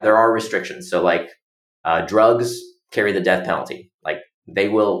There are restrictions. So like drugs carry the death penalty. Like they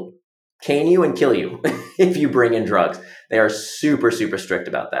will cane you and kill you if you bring in drugs. They are super, super strict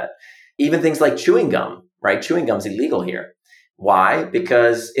about that. Even things like chewing gum, right? Chewing gum is illegal here. Why?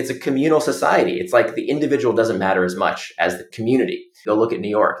 Because it's a communal society. It's like the individual doesn't matter as much as the community. Go look at New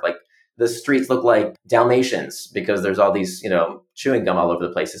York. Like the streets look like Dalmatians because there's all these, chewing gum all over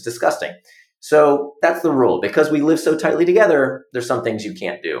the place. It's disgusting. So that's the rule. Because we live so tightly together, there's some things you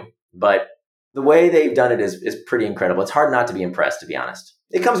can't do. But the way they've done it is pretty incredible. It's hard not to be impressed, to be honest.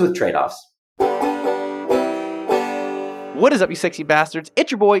 It comes with trade-offs. What is up, you sexy bastards? It's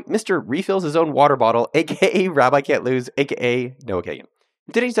your boy, Mr. Refills His Own Water Bottle, aka Rabbi Can't Lose, aka Noah Kagan.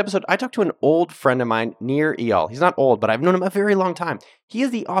 In today's episode, I talked to an old friend of mine, Nir Eyal. He's not old, but I've known him a very long time. He is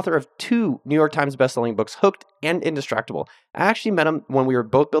the author of 2 New York Times bestselling books, Hooked and Indistractable. I actually met him when we were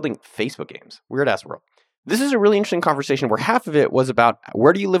both building Facebook games. Weird ass world. This is a really interesting conversation where half of it was about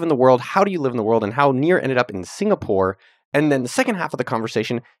where do you live in the world, how do you live in the world, and how Nir ended up in Singapore. And then the second half of the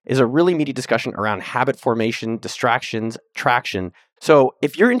conversation is a really meaty discussion around habit formation, distractions, traction. So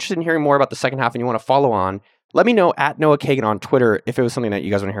if you're interested in hearing more about the second half and you want to follow on, let me know at Noah Kagan on Twitter if it was something that you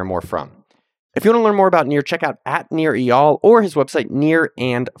guys want to hear more from. If you want to learn more about Nir, check out at Nir Eyal or his website,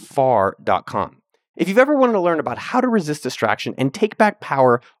 nirandfar.com. If you've ever wanted to learn about how to resist distraction and take back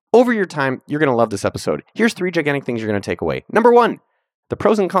power over your time, you're going to love this episode. Here's 3 gigantic things you're going to take away. Number 1, the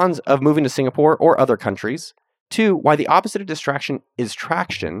pros and cons of moving to Singapore or other countries. 2, why the opposite of distraction is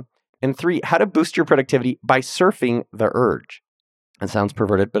traction. And 3, how to boost your productivity by surfing the urge. That sounds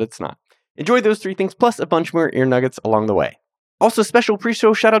perverted, but it's not. Enjoy those 3 things, plus a bunch more ear nuggets along the way. Also, special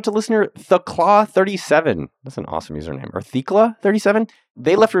pre-show shout out to listener Theclaw37. That's an awesome username. Or Thecla37.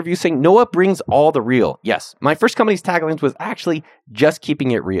 They left a review saying, Noah brings all the real. Yes, my first company's taglines was actually just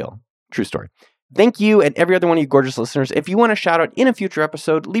keeping it real. True story. Thank you and every other one of you gorgeous listeners. If you want a shout out in a future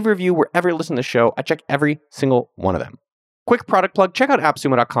episode, leave a review wherever you listen to the show. I check every single one of them. Quick product plug, check out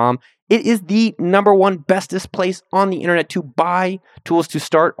AppSumo.com. It is the #1 bestest place on the internet to buy tools to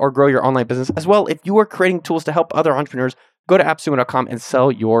start or grow your online business. As well, if you are creating tools to help other entrepreneurs, go to AppSumo.com and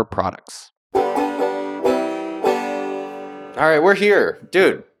sell your products. All right, we're here.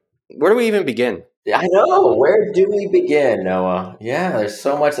 Dude, where do we even begin? I know. Where do we begin, Noah? Yeah, there's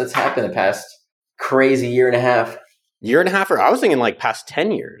so much that's happened the past crazy year and a half. Year and a half? Or I was thinking like past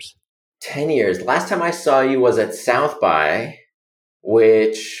 10 years. 10 years. Last time I saw you was at South by,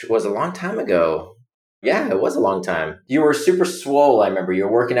 which was a long time ago. Yeah, it was a long time. You were super swole, I remember. You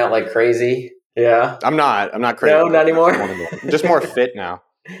were working out like crazy. Yeah. I'm not crazy. No, not anymore? I'm just more fit now.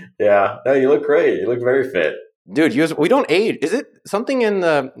 Yeah. No, you look great. You look very fit. Dude, we don't age. Is it something in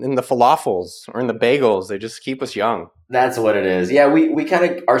the falafels or in the bagels? They just keep us young. That's what it is. Yeah, we kind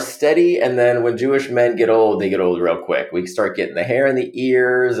of are steady, and then when Jewish men get old, they get old real quick. We start getting the hair in the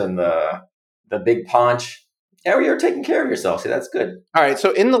ears and the big paunch. Yeah, you're taking care of yourself. See, that's good. All right,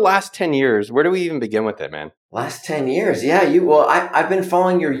 so in the last 10 years, where do we even begin with it, man? Last 10 years, yeah. I've been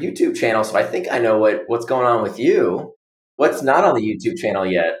following your YouTube channel, so I think I know what's going on with you. What's not on the YouTube channel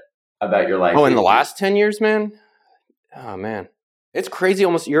yet about your life? Oh, in the last 10 years, man? Oh, man. It's crazy.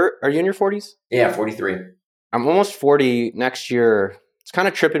 Are you in your 40s? Yeah, 43. I'm almost 40 next year. It's kind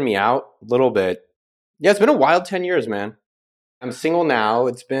of tripping me out a little bit. Yeah, it's been a wild 10 years, man. I'm single now.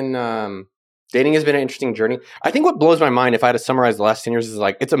 It's been, dating has been an interesting journey. I think what blows my mind, if I had to summarize the last 10 years, is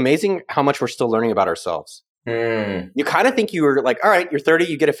like, it's amazing how much we're still learning about ourselves. You kind of think you were like, all right, you're 30,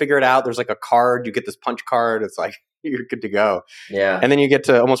 you get to figure it out. There's like a card, you get this punch card. It's like, you're good to go. Yeah. And then you get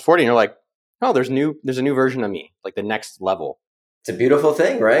to almost 40 and you're like, oh, there's a new version of me, like the next level. It's a beautiful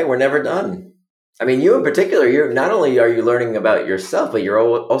thing, right? We're never done. I mean, you in particular, you're not only are you learning about yourself, but you're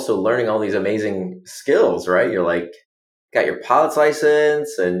also learning all these amazing skills, right? You're like, got your pilot's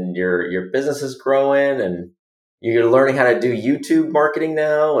license and your business is growing and you're learning how to do YouTube marketing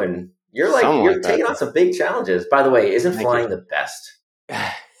now. And you're taking on some big challenges. By the way, isn't flying the best?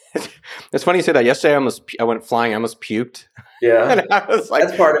 It's funny you say that. Yesterday, I went flying. I almost puked. Yeah. And I was like,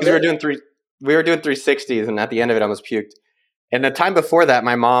 that's part of it. We were doing 360s, and at the end of it, I almost puked. And the time before that,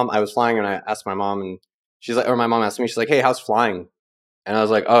 I was flying, and I asked my mom, and my mom asked me, she's like, "Hey, how's flying?" And I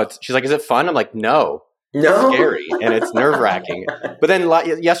was like, "Oh," she's like, "Is it fun?" I'm like, "No, it's scary and it's nerve wracking." But then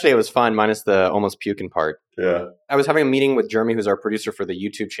yesterday it was fun, minus the almost puking part. Yeah. I was having a meeting with Jeremy, who's our producer for the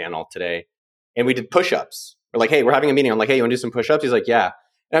YouTube channel today, and we did push-ups. We're like, "Hey, we're having a meeting." I'm like, "Hey, you want to do some push-ups?" He's like, "Yeah."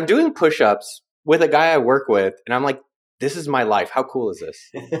 And I'm doing push-ups with a guy I work with, and I'm like, this is my life. How cool is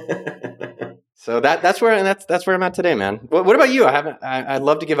this? So that's where I'm at today, man. What about you? I'd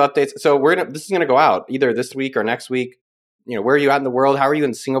love to give updates. So this is gonna go out either this week or next week. You know, where are you at in the world? How are you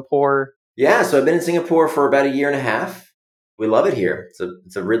in Singapore? Yeah, so I've been in Singapore for about a year and a half. We love it here.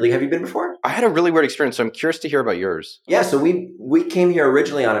 It's a really. Have you been before? I had a really weird experience, so I'm curious to hear about yours. Yeah, so we came here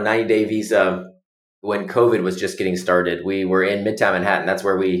originally on a 90-day visa when COVID was just getting started. We were in Midtown Manhattan. That's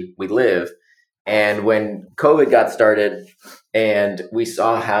where we live. And when COVID got started, and we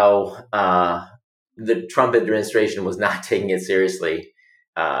saw how the Trump administration was not taking it seriously,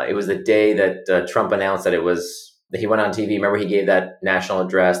 it was the day that Trump announced that he went on TV. Remember, he gave that national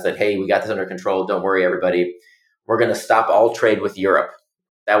address that, hey, we got this under control. Don't worry, everybody. We're going to stop all trade with Europe.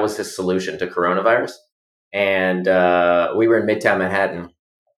 That was his solution to coronavirus. And we were in Midtown Manhattan.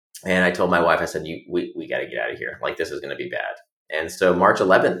 And I told my wife, I said, we got to get out of here. Like, this is going to be bad. And so March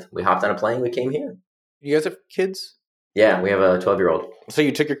 11th, we hopped on a plane. We came here. You guys have kids? Yeah, we have a 12-year-old. So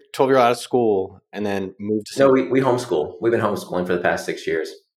you took your 12-year-old out of school and then moved to... No, we homeschool. We've been homeschooling for the past 6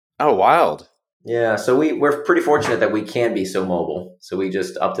 years. Oh, wild. Yeah, so we're pretty fortunate that we can be so mobile. So we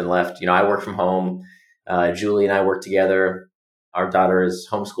just upped and left. You know, I work from home. Julie and I work together. Our daughter is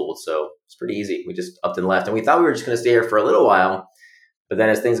homeschooled, so it's pretty easy. We just upped and left. And we thought we were just going to stay here for a little while. But then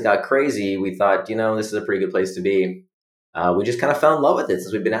as things got crazy, we thought, this is a pretty good place to be. We just kind of fell in love with it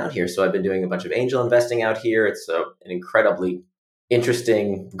since we've been out here. So I've been doing a bunch of angel investing out here. It's an incredibly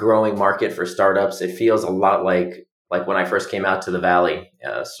interesting, growing market for startups. It feels a lot like when I first came out to the Valley,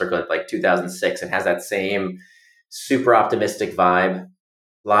 circa like 2006. It has that same super optimistic vibe.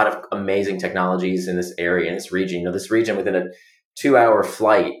 A lot of amazing technologies in this area, in this region. This region within a 2-hour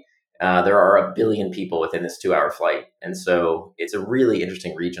flight, there are 1 billion people within this 2-hour flight. And so it's a really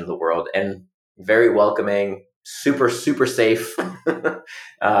interesting region of the world and very welcoming, super, super safe,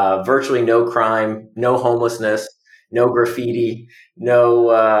 virtually no crime, no homelessness, no graffiti,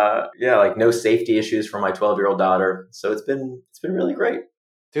 no safety issues for my 12-year-old daughter. So it's been really great.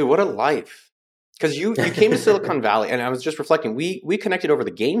 Dude, what a life. Because you came to Silicon Valley, and I was just reflecting, we connected over the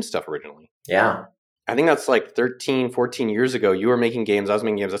game stuff originally. Yeah. I think that's like 13, 14 years ago. You were making games, I was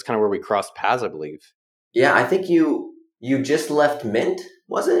making games. That's kind of where we crossed paths, I believe. Yeah, I think you just left Mint,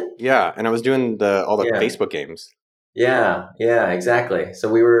 was it? Yeah, and I was doing all the Facebook games. Yeah, exactly. So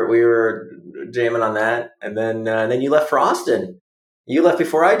we were jamming on that, and then you left for Austin. You left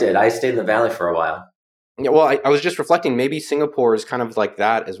before I did. I stayed in the Valley for a while. Yeah, well, I was just reflecting, maybe Singapore is kind of like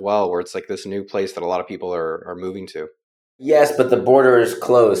that as well, where it's like this new place that a lot of people are moving to. Yes, but the border is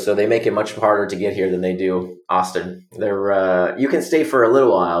closed, so they make it much harder to get here than they do Austin. You can stay for a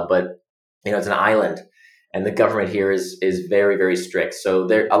little while, but it's an island, and the government here is very, very strict. So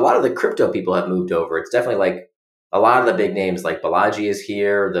a lot of the crypto people have moved over. It's definitely like a lot of the big names, like Balaji is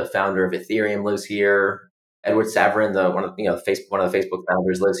here. The founder of Ethereum lives here. Edward Saverin, one of the Facebook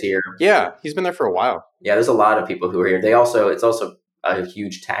founders, lives here. Yeah, he's been there for a while. Yeah, there's a lot of people who are here. It's also a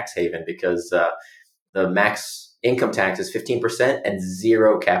huge tax haven because the max income tax is 15% and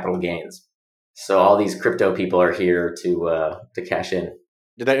 0 capital gains. So all these crypto people are here to cash in.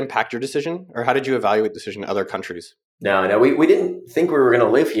 Did that impact your decision, or how did you evaluate the decision in other countries? No, we didn't think we were going to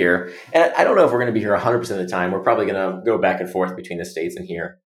live here, and I don't know if we're going to be here 100% of the time. We're probably going to go back and forth between the States and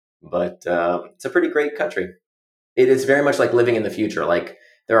here. But it's a pretty great country. It is very much like living in the future. Like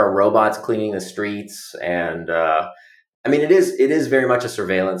there are robots cleaning the streets, and it is very much a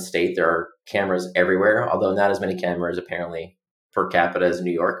surveillance state. There are cameras everywhere, although not as many cameras apparently per capita as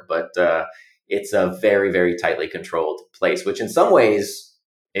New York. But it's a very, very tightly controlled place, which in some ways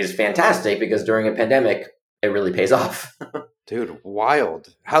is fantastic because during a pandemic, it really pays off. Dude,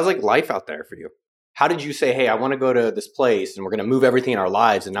 wild. How's like life out there for you? How did you say, hey, I want to go to this place and we're going to move everything in our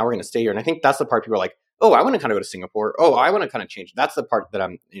lives and now we're going to stay here? And I think that's the part people are like, oh, I want to kind of go to Singapore. Oh, I want to kind of change. That's the part that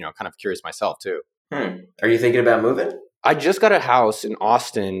I'm, kind of curious myself too. Are you thinking about moving? I just got a house in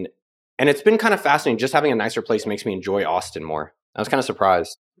Austin and it's been kind of fascinating. Just having a nicer place makes me enjoy Austin more. I was kind of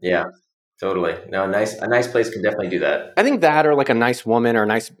surprised. Yeah, totally. No, a nice place can definitely do that. I think that or like a nice woman or a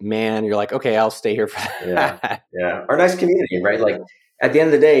nice man, you're like, okay, I'll stay here for that. Yeah. Or a nice community, right? Like, at the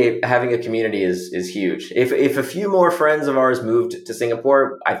end of the day, having a community is huge. If a few more friends of ours moved to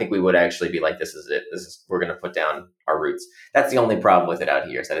Singapore, I think we would actually be like, this is it. We're going to put down our roots. That's the only problem with it out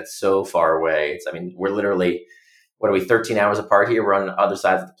here is that it's so far away. We're literally, 13 hours apart here? We're on other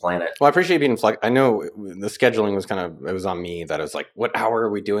sides of the planet. Well, I appreciate being I know the scheduling was it was on me that it was like, what hour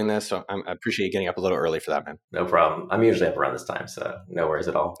are we doing this? So I appreciate you getting up a little early for that, man. No problem. I'm usually up around this time, so no worries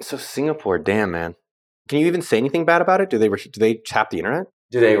at all. So Singapore, damn, man. Can you even say anything bad about it? Do they tap the internet?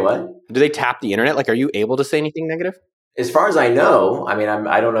 Do they what? Do they tap the internet? Like, are you able to say anything negative? As far as I know,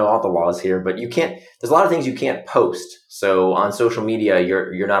 I don't know all the laws here, but you can't. There's a lot of things you can't post. So on social media,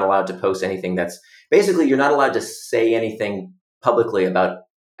 you're not allowed to post anything that's basically you're not allowed to say anything publicly about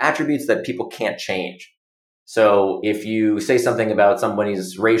attributes that people can't change. So if you say something about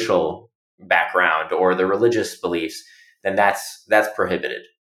somebody's racial background or their religious beliefs, then that's prohibited.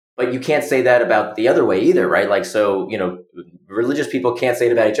 But you can't say that about the other way either, right? Like, so, religious people can't say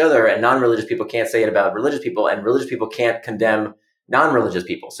it about each other, and non-religious people can't say it about religious people, and religious people can't condemn non-religious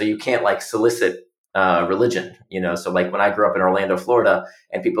people. So you can't like solicit religion, So like when I grew up in Orlando, Florida,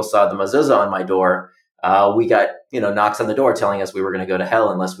 and people saw the mezuzah on my door, we got, knocks on the door telling us we were going to go to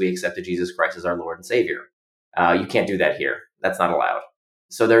hell unless we accepted Jesus Christ as our Lord and Savior. You can't do that here. That's not allowed.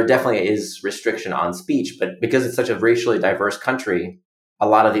 So there definitely is restriction on speech, but because it's such a racially diverse country, a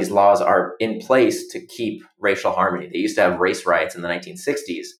lot of these laws are in place to keep racial harmony. They used to have race riots in the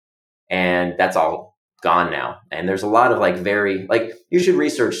 1960s, and that's all gone now. And there's a lot of you should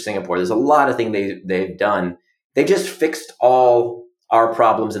research Singapore. There's a lot of things they've done. They just fixed all our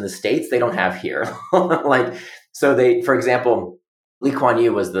problems in the States they don't have here. For example, Lee Kuan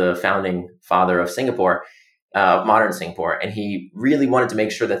Yew was the founding father of Singapore, modern Singapore, and he really wanted to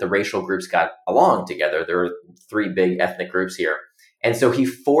make sure that the racial groups got along together. There are 3 big ethnic groups here. And so he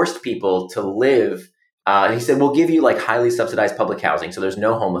forced people to live. He said, we'll give you like highly subsidized public housing. So there's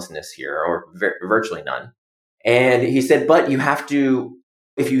no homelessness here, or virtually none. And he said, but you have to,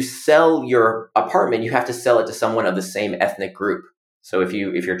 if you sell your apartment, you have to sell it to someone of the same ethnic group. So if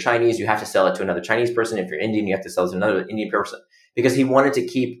you're Chinese, you have to sell it to another Chinese person. If you're Indian, you have to sell it to another Indian person, because he wanted to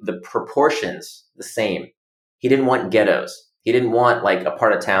keep the proportions the same. He didn't want ghettos. He didn't want like a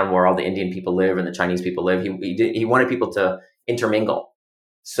part of town where all the Indian people live and the Chinese people live. He wanted people to intermingle.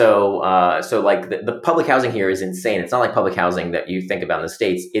 So like the public housing here is insane. It's not like public housing that you think about in the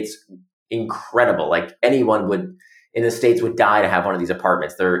States. It's incredible. Like anyone in the States would die to have one of these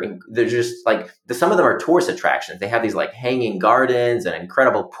apartments. They're just like, some of them are tourist attractions. They have these like hanging gardens and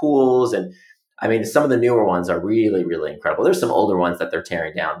incredible pools. And I mean, some of the newer ones are really, really incredible. There's some older ones that they're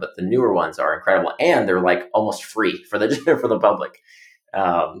tearing down, but the newer ones are incredible. And they're like almost free for the public.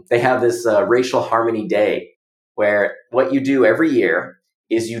 They have this racial harmony day, where what you do every year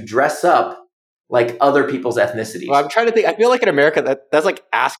is you dress up like other people's ethnicities. Well, I'm trying to think. I feel like in America, that's like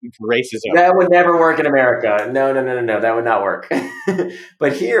asking for racism. That would never work in America. No. That would not work.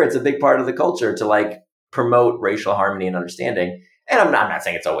 But here, it's a big part of the culture to like promote racial harmony and understanding. And I'm not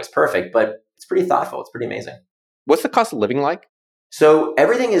saying it's always perfect, but it's pretty thoughtful. It's pretty amazing. What's the cost of living like? So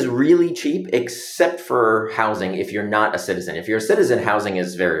everything is really cheap except for housing if you're not a citizen. If you're a citizen, housing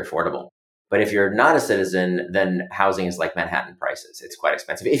is very affordable. But if you're not a citizen, then housing is like Manhattan prices. It's quite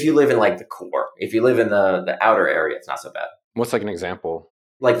expensive. If you live in like the core, if you live in the outer area, it's not so bad. What's like an example?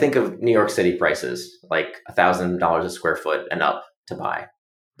 Like think of New York City prices, like $1,000 a square foot and up to buy.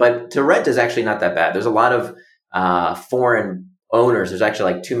 But to rent is actually not that bad. There's a lot of foreign owners. There's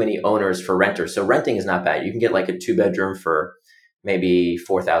actually like too many owners for renters. So renting is not bad. You can get like a 2-bedroom for maybe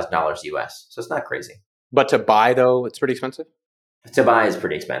 $4,000 US. So it's not crazy. But to buy though, it's pretty expensive? To buy is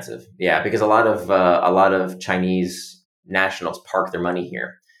pretty expensive. Yeah, because a lot of Chinese nationals park their money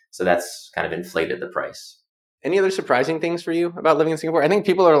here. So that's kind of inflated the price. Any other surprising things for you about living in Singapore? I think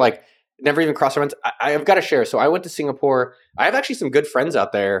people are like, never even crossed their minds. I've got to share. So I went to Singapore. I have actually some good friends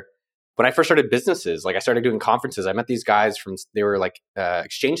out there. When I first started businesses, like I started doing conferences, I met these guys they were like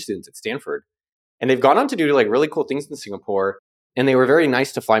exchange students at Stanford. And they've gone on to do like really cool things in Singapore. And they were very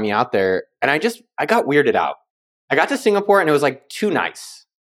nice to fly me out there. And I got weirded out. I got to Singapore and it was like too nice.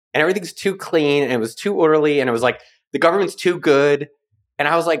 And everything's too clean and it was too orderly. And it was like, the government's too good. And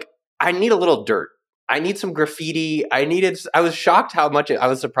I was like, I need a little dirt. I need some graffiti. I was shocked how much I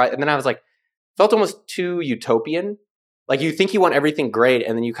was surprised. And then I was like, felt almost too utopian. Like you think you want everything great.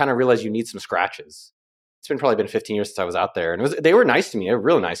 And then you kind of realize you need some scratches. It's probably been 15 years since I was out there. And they were nice to me. They were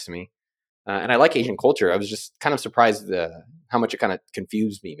really nice to me. And I like Asian culture. I was just kind of surprised how much it kind of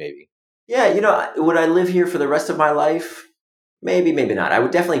confused me maybe. Yeah, would I live here for the rest of my life? Maybe, maybe not. I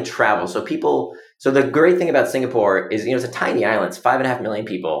would definitely travel. So the great thing about Singapore is, it's a tiny island. It's 5.5 million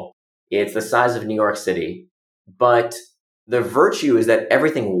people. It's the size of New York City. But the virtue is that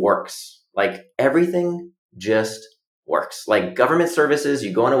everything works. Like everything just works. Like government services,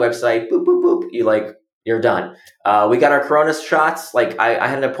 you go on a website, boop, boop, boop, you're done. We got our Corona shots. Like I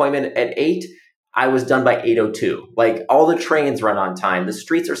had an appointment at 8. I was done by 8:02. Like all the trains run on time. The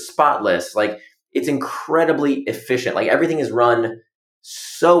streets are spotless. Like it's incredibly efficient. Like everything is run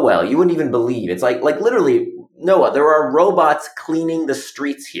so well. You wouldn't even believe. It's like literally, Noah, there are robots cleaning the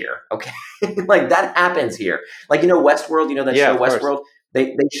streets here. Okay. Like that happens here. Like, Westworld, that show Westworld,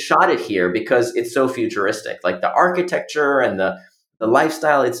 they shot it here because it's so futuristic. Like the architecture and the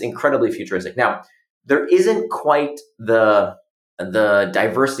lifestyle, it's incredibly futuristic. Now, there isn't quite the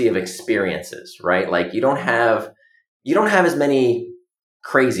diversity of experiences, right? Like you don't have as many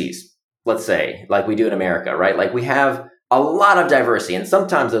crazies, let's say, like we do in America, right? Like we have a lot of diversity. And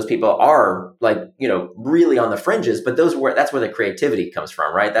sometimes those people are like, really on the fringes, but that's where the creativity comes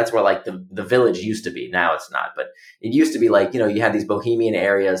from, right? That's where like the village used to be. Now it's not, but it used to be like, you had these bohemian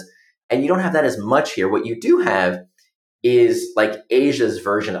areas and you don't have that as much here. What you do have is like Asia's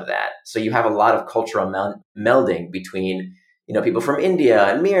version of that. So you have a lot of cultural melding between, people from India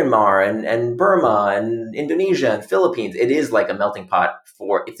and Myanmar and Burma and Indonesia and Philippines. It is like a melting pot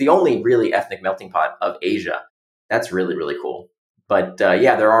it's the only really ethnic melting pot of Asia. That's really, really cool. But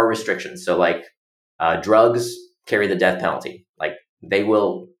yeah, there are restrictions. So like drugs carry the death penalty. Like they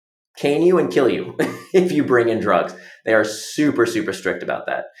will cane you and kill you if you bring in drugs. They are super, super strict about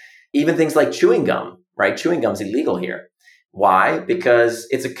that. Even things like chewing gum, right? Chewing gum's illegal here. Why? Because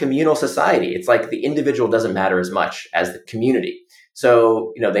it's a communal society. It's like the individual doesn't matter as much as the community.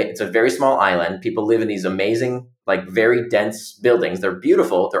 So, it's a very small island. People live in these amazing, like very dense buildings. They're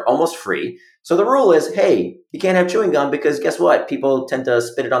beautiful. They're almost free. So the rule is, hey, you can't have chewing gum because guess what? People tend to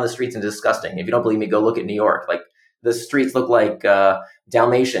spit it on the streets and it's disgusting. If you don't believe me, go look at New York. Like the streets look like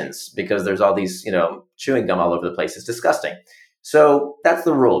Dalmatians because there's all these, chewing gum all over the place. It's disgusting. So that's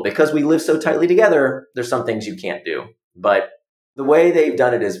the rule. Because we live so tightly together, there's some things you can't do. But the way they've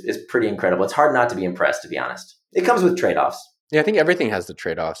done it is pretty incredible. It's hard not to be impressed, to be honest. It comes with trade-offs. Yeah, I think everything has the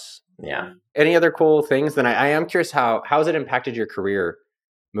trade-offs. Yeah. Any other cool things? Then I am curious how has it impacted your career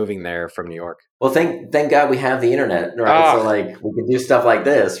moving there from New York? Well, thank God we have the internet, right? So like we can do stuff like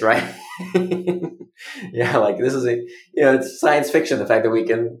this, right? Yeah, like this is it's science fiction. The fact that we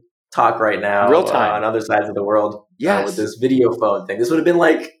can talk right now real time on other sides of the world with this video phone thing. This would have been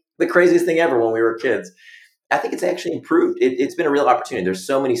like the craziest thing ever when we were kids. I think it's actually improved. It's been a real opportunity. There's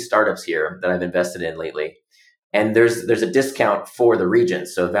so many startups here that I've invested in lately. And there's a discount for the region.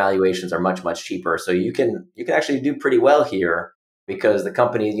 So valuations are much, much cheaper. So you can actually do pretty well here because the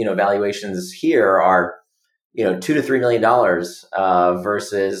company, valuations here are, $2 to $3 million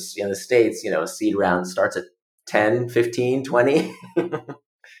versus in the States, a seed round starts at 10, 15, 20.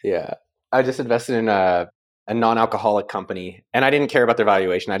 Yeah. I just invested in a non-alcoholic company and I didn't care about their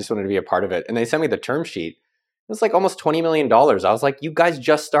valuation. I just wanted to be a part of it. And they sent me the term sheet. It was like almost $20 million. I was like, you guys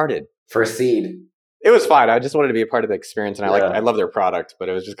just started. For a seed. It was fine. I just wanted to be a part of the experience, and I love their product, but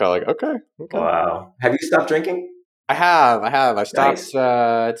it was just kind of like, okay. Wow. Have you stopped drinking? I have. I stopped.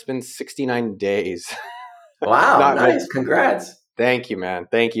 Nice. It's been 69 days. Wow. Nice. Congrats. Thank you, man.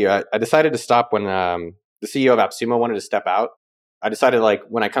 Thank you. I decided to stop when the CEO of AppSumo wanted to step out. I decided like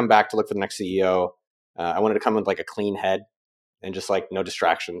when I come back to look for the next CEO, I wanted to come with like a clean head and just like no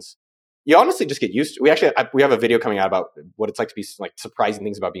distractions. You honestly just get used to. We have a video coming out about what it's like to be like surprising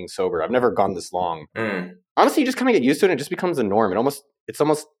things about being sober. I've never gone this long. Honestly, you just kind of get used to it and it just becomes the norm. It's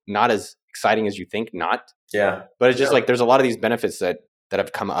almost not as exciting as you think not. Yeah. But it's just like there's a lot of these benefits that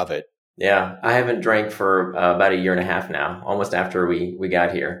have come of it. Yeah. I haven't drank for about a year and a half now, almost after we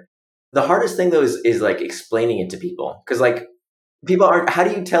got here. The hardest thing though is like explaining it to people. Because like people how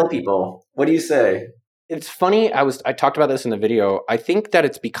do you tell people? What do you say? It's funny. I talked about this in the video. I think that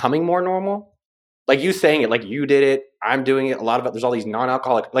it's becoming more normal. Like you saying it, like you did it. I'm doing it. A lot of it. There's all these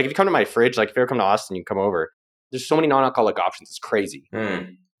non-alcoholic. Like if you come to my fridge, like if you ever come to Austin, you come over. There's so many non-alcoholic options. It's crazy.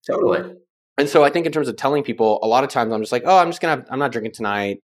 Totally. And so I think in terms of telling people, a lot of times I'm just like, oh, I'm not drinking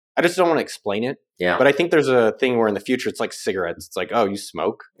tonight. I just don't want to explain it. Yeah. But I think there's a thing where in the future it's like cigarettes. It's like, oh, you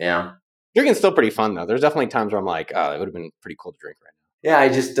smoke. Yeah. Drinking's still pretty fun though. There's definitely times where I'm like, oh, it would have been pretty cool to drink right now. Yeah, I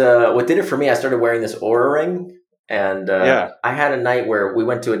just, what did it for me, I started wearing this Oura ring. And I had a night where we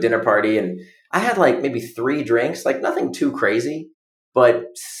went to a dinner party and I had like maybe 3 drinks, like nothing too crazy. But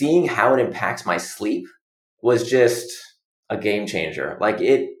seeing how it impacts my sleep was just a game changer. Like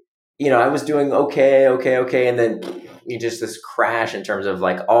it, I was doing okay. And then you just this crash in terms of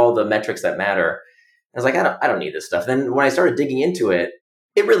like all the metrics that matter. I was like, I don't need this stuff. Then when I started digging into it,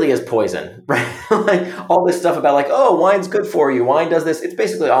 it really is poison, right? Like all this stuff about like, oh, wine's good for you. Wine does this. It's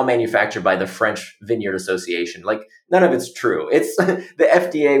basically all manufactured by the French Vineyard Association. Like none of it's true. It's the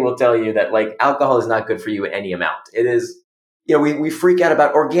FDA will tell you that like alcohol is not good for you in any amount. It is, we freak out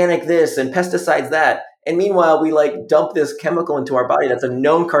about organic this and pesticides that. And meanwhile, we like dump this chemical into our body that's a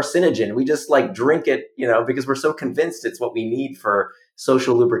known carcinogen. We just like drink it, because we're so convinced it's what we need for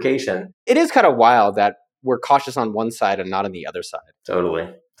social lubrication. It is kind of wild that we're cautious on one side and not on the other side. Totally.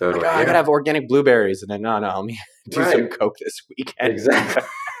 Like, oh, I gotta have organic blueberries, and then no, let me do some coke this weekend. Exactly.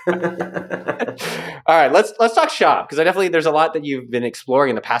 All right, let's talk shop because there's a lot that you've been exploring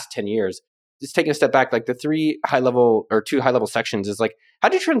in the past 10 years. Just taking a step back, like the 2 high level sections is like, how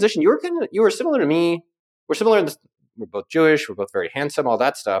did you transition? You were similar to me. We're similar in this. We're both Jewish. We're both very handsome. All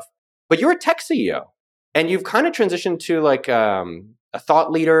that stuff. But you're a tech CEO, and you've kind of transitioned to like a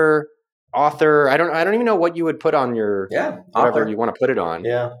thought leader. author. I don't even know what you would put on your whatever author. you want to put it on.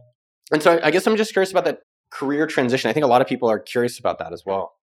 Yeah. And so I guess I'm just curious about that career transition. I think a lot of people are curious about that as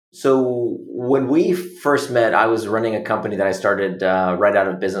well. So when we first met, I was running a company that I started right out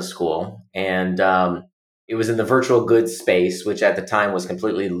of business school, and it was in the virtual goods space, which at the time was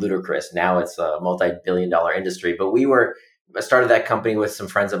completely ludicrous. Now it's a multi-billion-dollar industry. But I started that company with some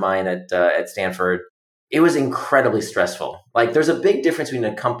friends of mine at Stanford. It was incredibly stressful. Like, there's a big difference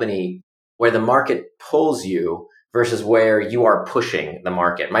between a company where the market pulls you versus where you are pushing the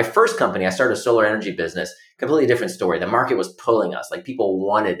market. My first company, I started a solar energy business, completely different story. The market was pulling us, like people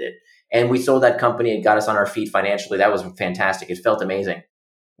wanted it. And we sold that company. It got us on our feet financially. That was fantastic. It felt amazing.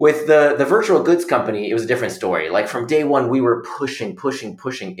 With the virtual goods company, it was a different story. Like, from day one, we were pushing.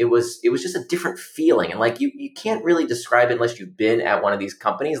 It was just a different feeling. And like, you can't really describe it unless you've been at one of these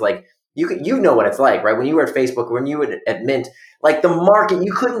companies. Like, you know what it's like, right? When you were at Facebook, when you were at Mint, like the market,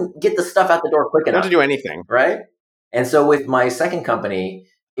 you couldn't get the stuff out the door quick enough. Not to do anything. Right? And so with my second company,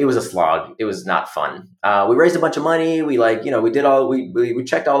 it was a slog. It was not fun. We raised a bunch of money. We we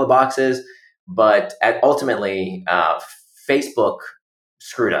checked all the boxes, but ultimately, Facebook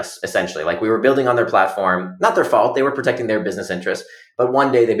screwed us essentially. Like, we were building on their platform, not their fault. They were protecting their business interests. But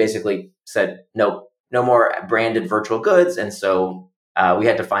one day they basically said, nope, no more branded virtual goods. And so we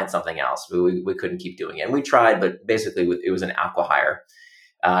had to find something else. We couldn't keep doing it. And we tried, but basically it was an acqui-hire.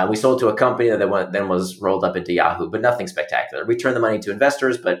 We sold to a company that then was rolled up into Yahoo, but nothing spectacular. We turned the money to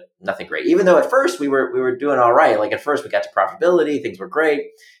investors, but nothing great. Even though at first we were doing all right. Like, at first we got to profitability, things were great.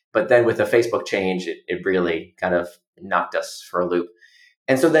 But then with the Facebook change, it really kind of knocked us for a loop.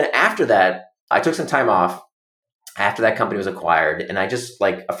 And so then after that, I took some time off after that company was acquired. And I just,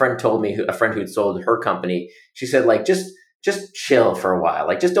 like, a friend told me, a friend who'd sold her company, she said, like, just chill for a while.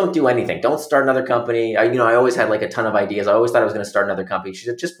 Like, just don't do anything. Don't start another company. I always had like a ton of ideas. I always thought I was going to start another company. She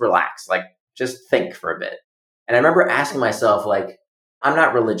said, just relax, like, just think for a bit. And I remember asking myself, like, I'm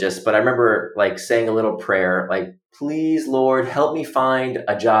not religious, but I remember like saying a little prayer, like, please, Lord, help me find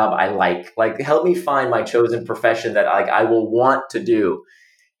a job I like help me find my chosen profession that I will want to do.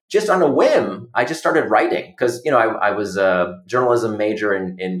 Just on a whim, I just started writing because, I was a journalism major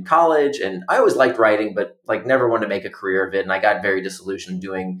in college, and I always liked writing, but like never wanted to make a career of it. And I got very disillusioned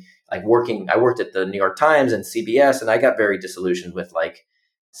doing working. I worked at the New York Times and CBS, and I got very disillusioned with like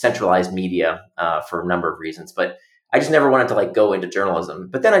centralized media for a number of reasons. But I just never wanted to like go into journalism.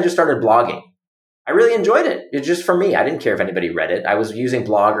 But then I just started blogging. I really enjoyed it. It's just for me. I didn't care if anybody read it. I was using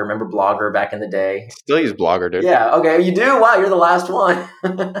Blogger. Remember Blogger back in the day? Still use Blogger, dude. Yeah. Okay. You do? Wow. You're the last one.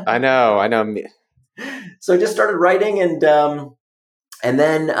 I know. So I just started writing, and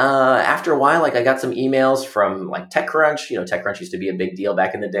then after a while, like, I got some emails from like TechCrunch. TechCrunch used to be a big deal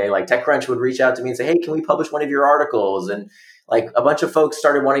back in the day. Like, TechCrunch would reach out to me and say, "Hey, can we publish one of your articles?" And like a bunch of folks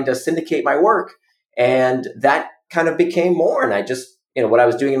started wanting to syndicate my work, and that kind of became more. And I just, what I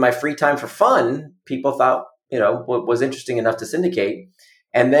was doing in my free time for fun, people thought, was interesting enough to syndicate.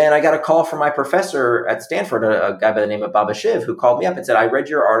 And then I got a call from my professor at Stanford, a guy by the name of Baba Shiv, who called me up and said, I read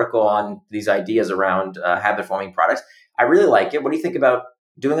your article on these ideas around habit-forming products. I really like it. What do you think about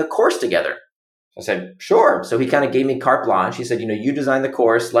doing a course together? I said, sure. So he kind of gave me carte blanche. He said, you design the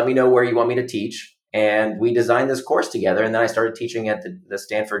course. Let me know where you want me to teach. And we designed this course together. And then I started teaching at the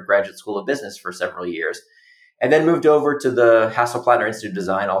Stanford Graduate School of Business for several years. And then moved over to the Hassel-Plattner Institute of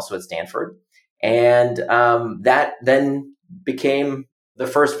Design, also at Stanford. And that then became the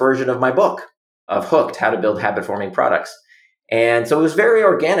first version of my book, of Hooked, How to Build Habit-Forming Products. And so it was very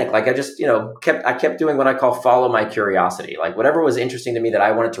organic. Like, I just, kept doing what I call follow my curiosity. Like, whatever was interesting to me that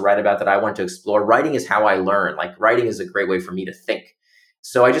I wanted to write about, that I wanted to explore. Writing is how I learn. Like, writing is a great way for me to think.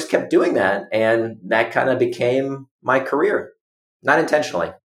 So I just kept doing that. And that kind of became my career, not intentionally.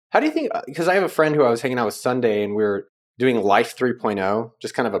 How do you think, because I have a friend who I was hanging out with Sunday, and we were doing Life 3.0,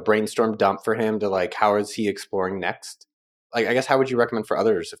 just kind of a brainstorm dump for him to like, how is he exploring next? Like, I guess, how would you recommend for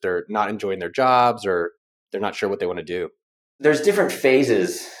others if they're not enjoying their jobs or they're not sure what they want to do? There's different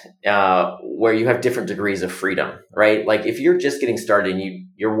phases where you have different degrees of freedom, right? Like, if you're just getting started and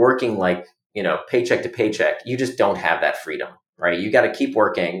you're working like, paycheck to paycheck, you just don't have that freedom, right? You got to keep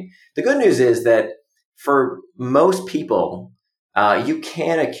working. The good news is that for most people, you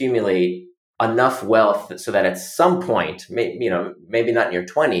can accumulate enough wealth so that at some point, maybe not in your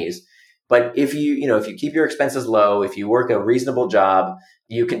 20s, but if you keep your expenses low, if you work a reasonable job,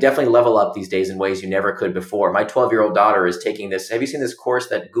 you can definitely level up these days in ways you never could before. My 12-year-old daughter is taking this. Have you seen this course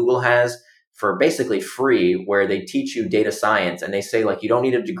that Google has for basically free, where they teach you data science, and they say, like, you don't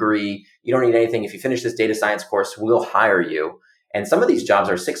need a degree, you don't need anything. If you finish this data science course, we'll hire you. And some of these jobs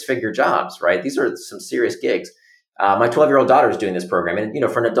are 6-figure jobs, right? These are some serious gigs. My 12-year-old daughter is doing this program.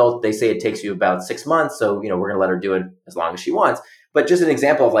 And, for an adult, they say it takes you about 6 months. So, we're going to let her do it as long as she wants. But just an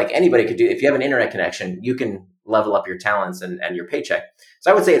example of like anybody could do, if you have an internet connection, you can level up your talents and your paycheck.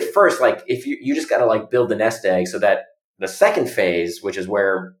 So I would say at first, like if you just got to like build the nest egg so that the second phase, which is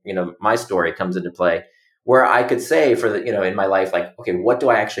where, my story comes into play, where I could say for the, in my life, like, okay, what do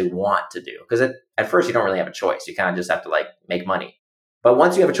I actually want to do? Because at first you don't really have a choice. You kind of just have to like make money. But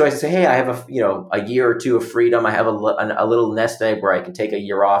once you have a choice and say, hey, I have a year or two of freedom. I have a little nest egg where I can take a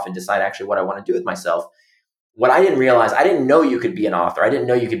year off and decide actually what I want to do with myself. What I didn't realize, I didn't know you could be an author. I didn't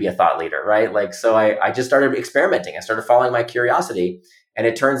know you could be a thought leader, right? Like, so I just started experimenting. I started following my curiosity. And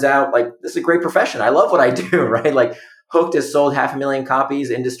it turns out like, this is a great profession. I love what I do, right? Like Hooked has sold 500,000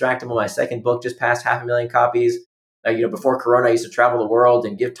 copies. Indistractable, my second book, just passed 500,000 copies. Before Corona, I used to travel the world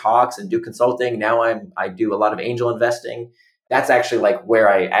and give talks and do consulting. Now I do a lot of angel investing. That's actually like where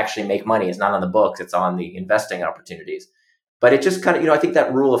I actually make money. It's not on the books. It's on the investing opportunities. But it just kind of, I think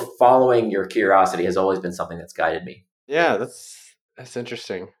that rule of following your curiosity has always been something that's guided me. Yeah, that's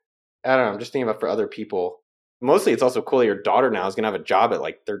interesting. I don't know. I'm just thinking about for other people. Mostly it's also cool that your daughter now is going to have a job at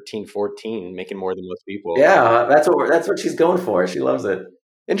like 13, 14, making more than most people. Yeah, that's what she's going for. She loves it.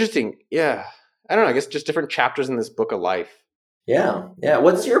 Interesting. Yeah. I don't know. I guess just different chapters in this book of life. Yeah. Yeah.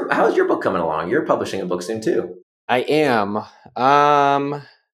 How's your book coming along? You're publishing a book soon too. I am. I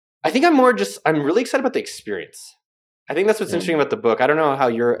think I'm really excited about the experience. I think that's what's interesting about the book. I don't know how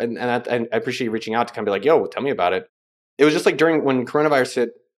you're, and I appreciate you reaching out to kind of be like, yo, tell me about it. It was just like when coronavirus hit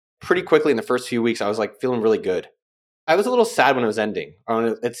pretty quickly in the first few weeks, I was like feeling really good. I was a little sad when it was ending, or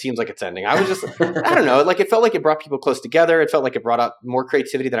when it seems like it's ending. I was just, I don't know, like it felt like it brought people close together. It felt like it brought out more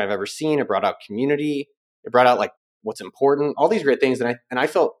creativity than I've ever seen. It brought out community. It brought out like what's important, all these great things. And I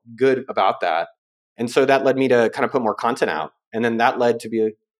felt good about that. And so that led me to kind of put more content out. And then that led to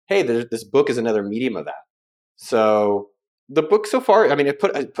be, hey, this book is another medium of that. So the book so far, I mean,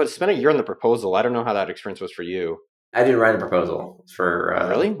 I spent a year on the proposal. I don't know how that experience was for you. I didn't write a proposal for...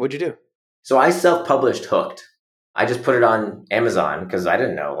 Really? What'd you do? So I self-published Hooked. I just put it on Amazon because I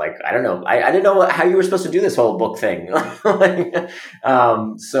didn't know. Like, I don't know. I didn't know how you were supposed to do this whole book thing.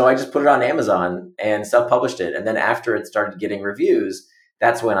 So I just put it on Amazon and self-published it. And then after it started getting reviews,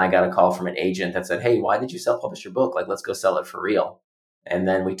 that's when I got a call from an agent that said, hey, why did you self-publish your book? Like, let's go sell it for real. And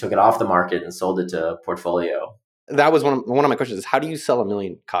then we took it off the market and sold it to Portfolio. That was one of my questions is how do you sell 1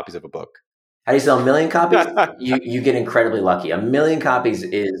 million copies of a book? How do you sell 1 million copies? You get incredibly lucky. 1 million copies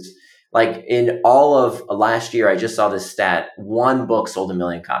is like in all of last year, I just saw this stat. One book sold 1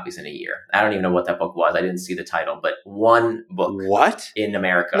 million copies in a year. I don't even know what that book was. I didn't see the title, but one book in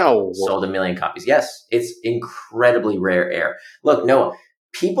America sold 1 million copies. Yes, it's incredibly rare air. Look, Noah,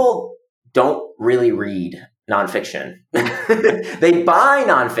 people don't really read nonfiction. They buy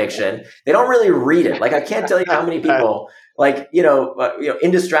nonfiction. They don't really read it. Like I can't tell you how many people like,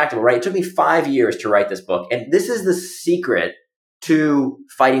 Indistractable, right? It took me 5 years to write this book. And this is the secret to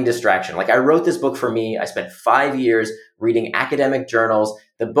fighting distraction. Like I wrote this book for me. I spent 5 years reading academic journals.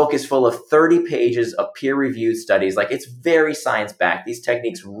 The book is full of 30 pages of peer-reviewed studies. Like it's very science-backed. These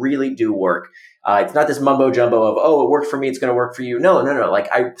techniques really do work. It's not this mumbo jumbo of, oh, it worked for me, it's going to work for you. No.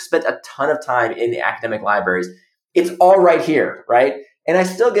 Like I spent a ton of time in the academic libraries. It's all right here, right? And I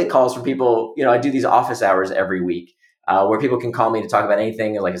still get calls from people, I do these office hours every week where people can call me to talk about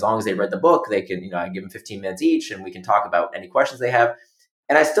anything. Like as long as they read the book, they can, I give them 15 minutes each and we can talk about any questions they have.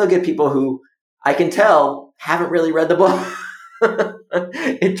 And I still get people who I can tell haven't really read the book.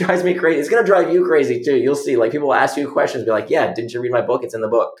 It drives me crazy. It's going to drive you crazy too. You'll see, like people will ask you questions, be like, yeah, didn't you read my book? It's in the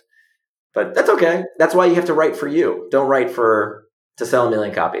book. But that's okay. That's why you have to write for you. Don't write to sell 1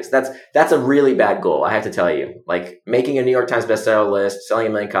 million copies. That's a really bad goal. I have to tell you, like making a New York Times bestseller list, selling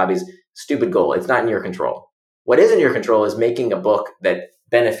 1 million copies, stupid goal. It's not in your control. What is in your control is making a book that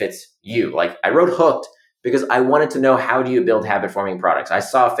benefits you. Like I wrote Hooked because I wanted to know how do you build habit forming products. I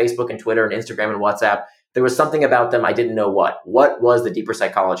saw Facebook and Twitter and Instagram and WhatsApp. There was something about them I didn't know what. What was the deeper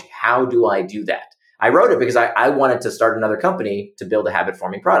psychology? How do I do that? I wrote it because I wanted to start another company to build a habit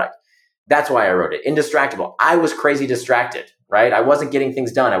forming product. That's why I wrote it. Indistractable. I was crazy distracted, right? I wasn't getting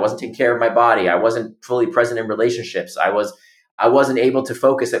things done. I wasn't taking care of my body. I wasn't fully present in relationships. I wasn't able to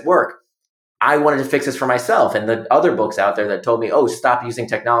focus at work. I wanted to fix this for myself. And the other books out there that told me, oh, stop using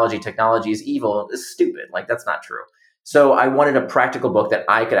technology. Technology is evil. Is stupid. Like that's not true. So I wanted a practical book that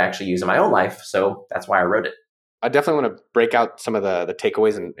I could actually use in my own life. So that's why I wrote it. I definitely want to break out some of the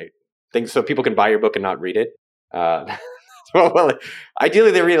takeaways and things so people can buy your book and not read it. Well,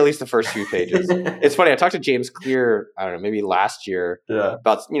 ideally they read at least the first few pages. It's funny. I talked to James Clear, I don't know, maybe last year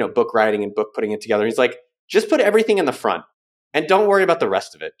about, book writing and book putting it together. He's like, just put everything in the front and don't worry about the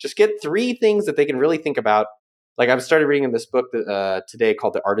rest of it. Just get 3 things that they can really think about. Like I've started reading this book today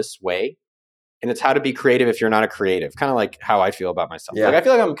called The Artist's Way. And it's how to be creative if you're not a creative. Kind of like how I feel about myself. Yeah. Like I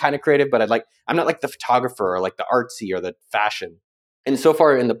feel like I'm kind of creative, but I'm not like the photographer or like the artsy or the fashion. And so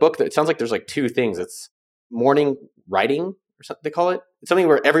far in the book, it sounds like there's like two things. It's morning writing or something they call it. It's something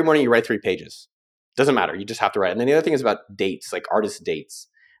where every morning you write 3 pages. Doesn't matter. You just have to write. And then the other thing is about dates, like artist dates.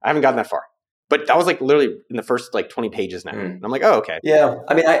 I haven't gotten that far. But that was like literally in the first like 20 pages now. And I'm like, oh, okay. Yeah.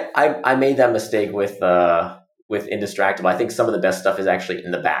 I mean, I made that mistake with Indistractable. I think some of the best stuff is actually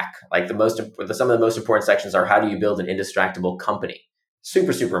in the back. Like some of the most important sections are how do you build an indistractable company?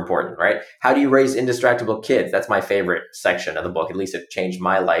 Super, super important, right? How do you raise indistractable kids? That's my favorite section of the book. At least it changed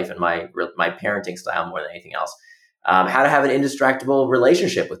my life and my parenting style more than anything else. How to have an indistractable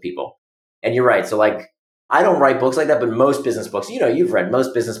relationship with people. And you're right. So like, I don't write books like that, but most business books, you've read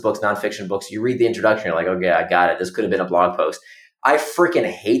most business books, nonfiction books, you read the introduction, you're like, okay, I got it. This could have been a blog post. I freaking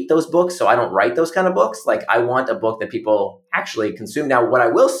hate those books, so I don't write those kind of books. Like, I want a book that people actually consume. Now, what I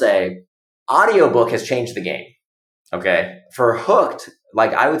will say, audiobook has changed the game. Okay. For Hooked,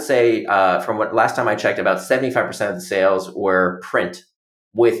 like I would say, from what last time I checked, about 75% of the sales were print.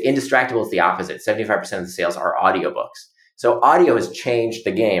 With Indistractable, it's the opposite. 75% of the sales are audiobooks. So audio has changed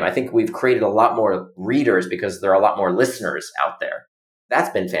the game. I think we've created a lot more readers because there are a lot more listeners out there. That's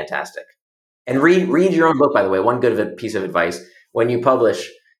been fantastic. And read your own book, by the way. One good piece of advice. When you publish,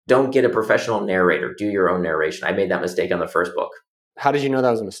 don't get a professional narrator. Do your own narration. I made that mistake on the first book. How did you know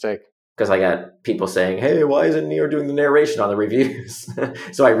that was a mistake? Because I got people saying, hey, why isn't Neo doing the narration on the reviews?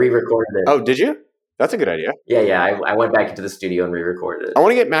 So I re-recorded it. Oh, did you? That's a good idea. Yeah. I went back into the studio and re-recorded it. I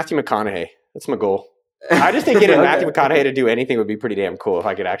want to get Matthew McConaughey. That's my goal. I just think getting Okay. Matthew McConaughey to do anything would be pretty damn cool if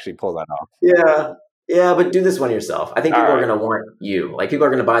I could actually pull that off. Yeah, but do this one yourself. I think people All are right. going to want you. Like, people are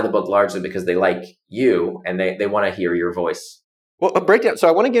going to buy the book largely because they like you and they want to hear your voice. Well, a breakdown. So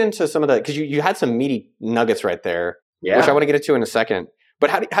I want to get into some of the, because you had some meaty nuggets right there, Yeah. which I want to get into in a second. But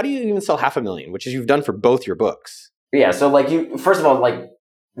how do you even sell 500,000, which is you've done for both your books? Yeah. So like first of all, like,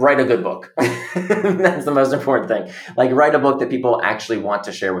 write a good book. That's the most important thing. Like, write a book that people actually want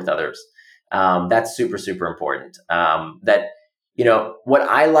to share with others. That's super, super important. What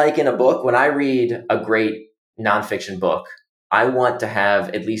I like in a book, when I read a great nonfiction book, I want to have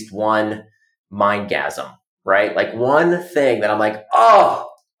at least one mindgasm, right? Like one thing that I'm like,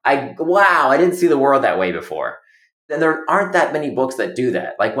 I didn't see the world that way before. And there aren't that many books that do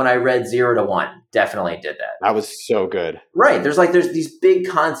that. Like when I read 0 to 1, definitely did that. That was so good. Right. There's these big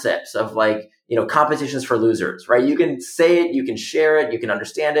concepts of like, competitions for losers, right? You can say it, you can share it, you can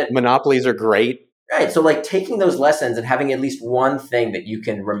understand it. Monopolies are great. Right. So like taking those lessons and having at least one thing that you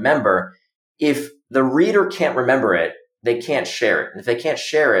can remember, if the reader can't remember it, they can't share it. And if they can't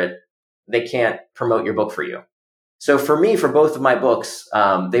share it, they can't promote your book for you. So for me, for both of my books,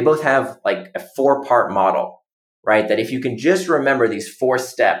 they both have like a 4-part model, right? That if you can just remember these 4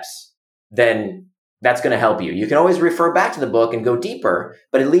 steps, then that's going to help you. You can always refer back to the book and go deeper,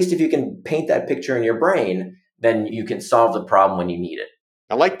 but at least if you can paint that picture in your brain, then you can solve the problem when you need it.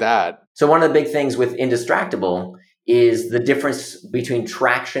 I like that. So one of the big things with Indistractable is the difference between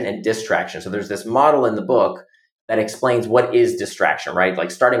traction and distraction. So there's this model in the book that explains what is distraction, right? Like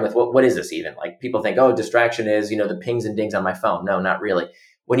starting with what is this even? Like people think, oh, distraction is, the pings and dings on my phone. No, not really.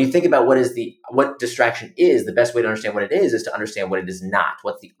 When you think about what distraction is, the best way to understand what it is to understand what it is not.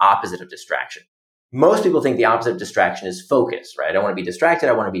 What's the opposite of distraction? Most people think the opposite of distraction is focus, right? I don't want to be distracted.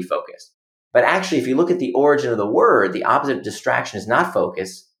 I want to be focused. But actually, if you look at the origin of the word, the opposite of distraction is not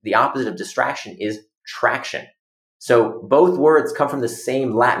focus. The opposite of distraction is traction. So both words come from the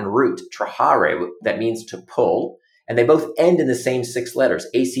same Latin root, trahare, that means to pull. And they both end in the same 6 letters,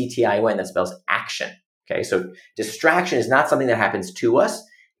 A-C-T-I-O-N, that spells action. Okay, so distraction is not something that happens to us.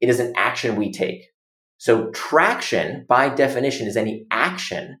 It is an action we take. So traction, by definition, is any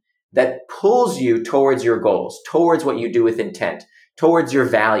action that pulls you towards your goals, towards what you do with intent, towards your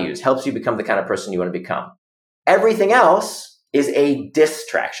values, helps you become the kind of person you want to become. Everything else is a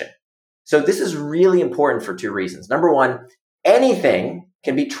distraction. So this is really important for 2 reasons. Number one, anything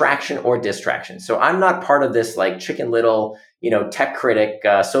can be traction or distraction. So I'm not part of this like Chicken Little, tech critic,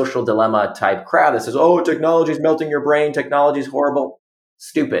 social dilemma type crowd that says, oh, technology is melting your brain. Technology is horrible.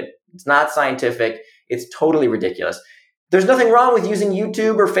 Stupid. It's not scientific. It's totally ridiculous. There's nothing wrong with using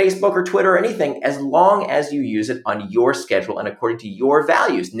YouTube or Facebook or Twitter or anything as long as you use it on your schedule and according to your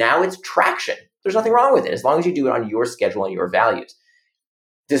values. Now it's traction. There's nothing wrong with it as long as you do it on your schedule and your values.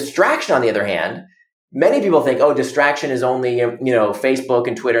 Distraction, on the other hand, many people think, oh, distraction is only, Facebook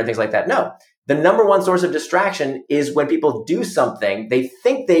and Twitter and things like that. No, the number one source of distraction is when people do something they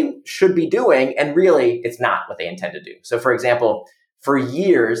think they should be doing, and really it's not what they intend to do. So for example, for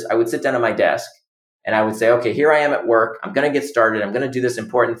years, I would sit down at my desk And I would say, okay, here I am at work. I'm going to get started. I'm going to do this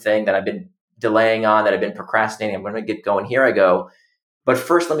important thing that I've been delaying on, that I've been procrastinating. I'm going to get going. Here I go. But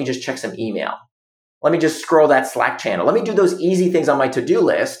first, let me just check some email. Let me just scroll that Slack channel. Let me do those easy things on my to-do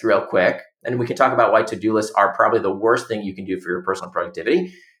list real quick. And we can talk about why to-do lists are probably the worst thing you can do for your personal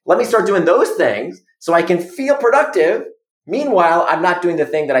productivity. Let me start doing those things so I can feel productive. Meanwhile, I'm not doing the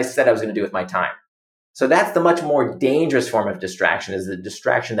thing that I said I was going to do with my time. So that's the much more dangerous form of distraction, is the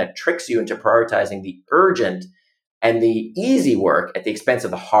distraction that tricks you into prioritizing the urgent and the easy work at the expense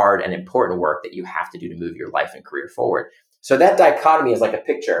of the hard and important work that you have to do to move your life and career forward. So that dichotomy is like a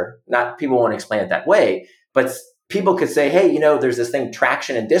picture. Not people won't explain it that way, but people could say, hey, there's this thing,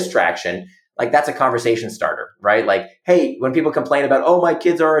 traction and distraction. Like that's a conversation starter, right? Like, hey, when people complain about, oh, my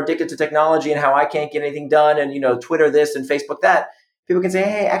kids are addicted to technology and how I can't get anything done and, Twitter this and Facebook that, people can say,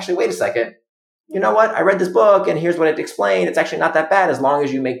 hey, actually, wait a second. You know what? I read this book and here's what it explained. It's actually not that bad. As long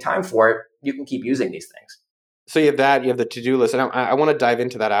as you make time for it, you can keep using these things. So you have that, you have the to-do list. And I want to dive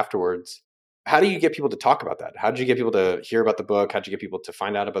into that afterwards. How do you get people to talk about that? How did you get people to hear about the book? How did you get people to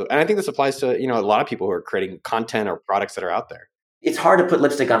find out about it? And I think this applies to, a lot of people who are creating content or products that are out there. It's hard to put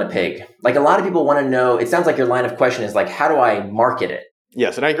lipstick on a pig. Like a lot of people want to know, it sounds like your line of question is like, how do I market it?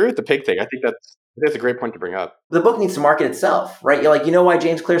 Yes. And I agree with the pig thing. I think that's a great point to bring up. The book needs to market itself, right? You're like, you know why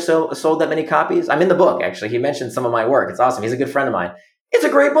James Clear sold that many copies? I'm in the book, actually. He mentioned some of my work. It's awesome. He's a good friend of mine. It's a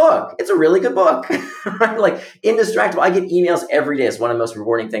great book. It's a really good book. Right? Like Indistractable. I get emails every day. It's one of the most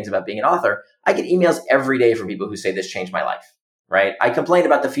rewarding things about being an author. I get emails every day from people who say this changed my life, right? I complained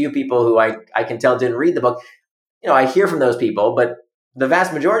about the few people who I can tell didn't read the book. I hear from those people, but the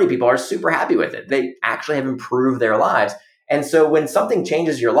vast majority of people are super happy with it. They actually have improved their lives. And so when something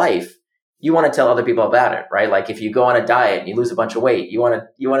changes your life, you want to tell other people about it, right? Like if you go on a diet and you lose a bunch of weight, you want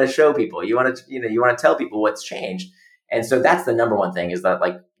to show people, you want to tell people what's changed. And so that's the number one thing, is that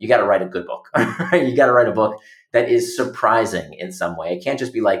like, you got to write a good book. You got to write a book that is surprising in some way. It can't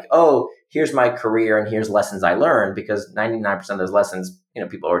just be like, oh, here's my career and here's lessons I learned, because 99% of those lessons,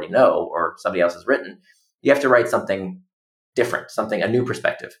 people already know or somebody else has written. You have to write something different, a new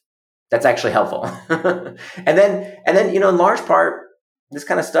perspective that's actually helpful. and then, in large part, this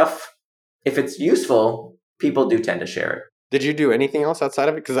kind of stuff, if it's useful, people do tend to share it. Did you do anything else outside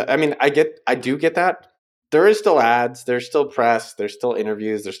of it? Because I do get that. There is still ads, there's still press, there's still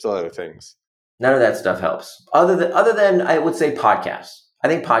interviews, there's still other things. None of that stuff helps. Other than I would say podcasts. I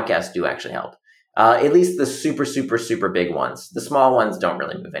think podcasts do actually help. At least the super, super, super big ones. The small ones don't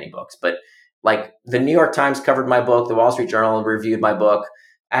really move any books. But like the New York Times covered my book, the Wall Street Journal reviewed my book.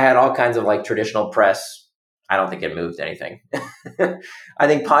 I had all kinds of like traditional press. I don't think it moved anything. I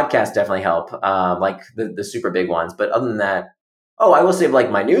think podcasts definitely help, like the super big ones. But other than that, I will say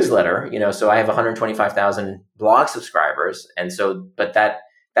like my newsletter, so I have 125,000 blog subscribers. And so, but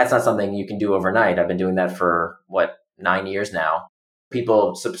that's not something you can do overnight. I've been doing that for 9 years now.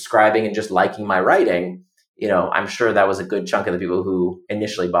 People subscribing and just liking my writing, I'm sure that was a good chunk of the people who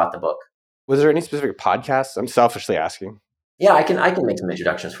initially bought the book. Was there any specific podcasts? I'm selfishly asking. Yeah, I can make some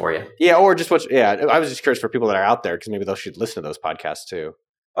introductions for you. Yeah, or just I was just curious for people that are out there, because maybe they should listen to those podcasts too.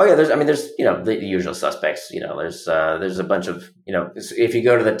 Oh yeah, there's the usual suspects. There's a bunch of if you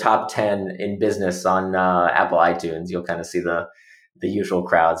go to the top 10 in business on Apple iTunes, you'll kind of see the usual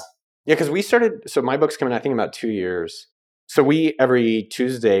crowds. Yeah, because we started. So my book's coming, I think, in about 2 years. So every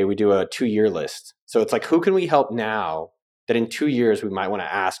Tuesday we do a 2-year list. So it's like, who can we help now that in 2 years we might want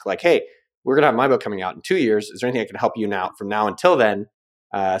to ask, like, hey, we're gonna have my book coming out in 2 years. Is there anything I can help you now from now until then?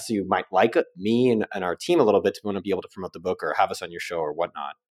 So you might like me and our team a little bit to want to be able to promote the book or have us on your show or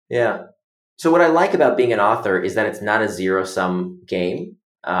whatnot. Yeah. So what I like about being an author is that it's not a zero-sum game.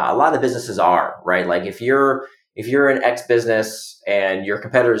 A lot of businesses are, right? Like if you're an X business and your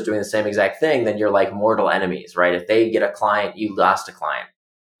competitor is doing the same exact thing, then you're like mortal enemies, right? If they get a client, you lost a client.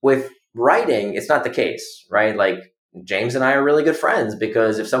 With writing, it's not the case, right? Like James and I are really good friends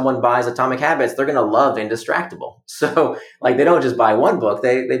because if someone buys Atomic Habits, they're going to love Indistractable. So like they don't just buy one book,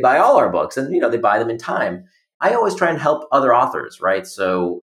 they buy all our books and, they buy them in time. I always try and help other authors, right?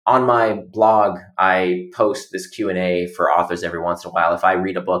 So on my blog, I post this Q&A for authors every once in a while. If I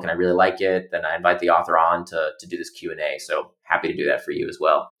read a book and I really like it, then I invite the author on to do this Q&A. So happy to do that for you as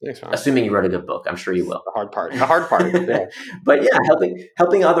well. Thanks, man. Assuming you wrote a good book, I'm sure you will. The hard part. Yeah. But yeah,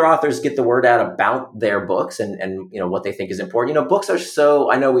 helping other authors get the word out about their books and what they think is important. Books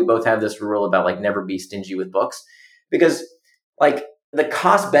are I know we both have this rule about like never be stingy with books, because like the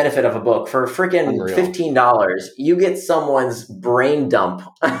cost benefit of a book for freaking $15, you get someone's brain dump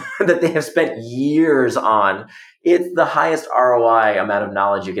that they have spent years on. It's the highest ROI amount of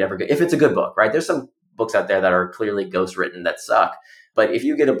knowledge you could ever get. If it's a good book, right? There's some books out there that are clearly ghost written that suck. But if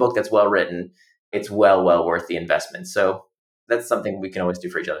you get a book that's well written, it's well worth the investment. So that's something we can always do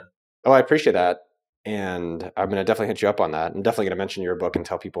for each other. Oh, I appreciate that. And I'm going to definitely hit you up on that. I'm definitely going to mention your book and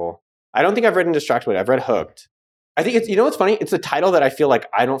tell people. I don't think I've read Indistractable. I've read Hooked. I think it's, you know what's funny? It's a title that I feel like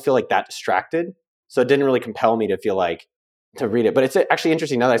I don't feel like that distracted. So it didn't really compel me to feel like to read it. But it's actually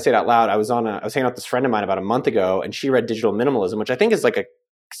interesting now that I say it out loud. I was hanging out with this friend of mine about a month ago, and she read Digital Minimalism, which I think is like a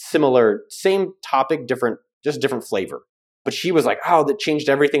similar, same topic, just different flavor. But she was like, oh, that changed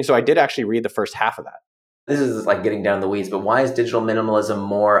everything. So I did actually read the first half of that. This is like getting down the weeds, but why is digital minimalism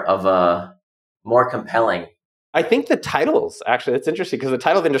more compelling? I think the titles, actually, it's interesting because the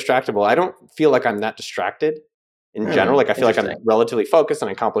title of Indistractable, I don't feel like I'm that distracted in general. Like I feel like I'm relatively focused and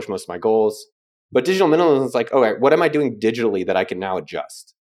I accomplish most of my goals. But digital minimalism is like, okay, what am I doing digitally that I can now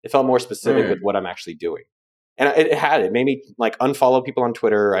adjust? It felt more specific with what I'm actually doing. And it made me like unfollow people on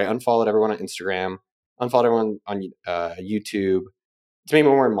Twitter. I unfollowed everyone on Instagram, unfollowed everyone on YouTube. It's made me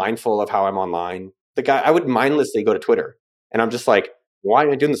more mindful of how I'm online. I would mindlessly go to Twitter and I'm just like, why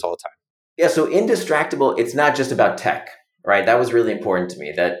am I doing this all the time? Yeah. So Indistractable, it's not just about tech, right? That was really important to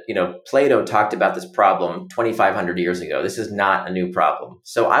me that, Plato talked about this problem 2,500 years ago. This is not a new problem.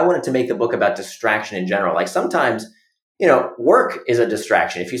 So I wanted to make the book about distraction in general. Like sometimes, work is a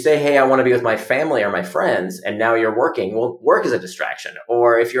distraction. If you say, hey, I want to be with my family or my friends, and now you're working, well, work is a distraction.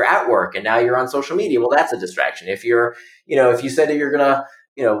 Or if you're at work and now you're on social media, well, that's a distraction. If you're, if you said that you're going to,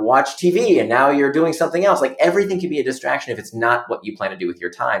 watch TV and now you're doing something else, like everything can be a distraction if it's not what you plan to do with your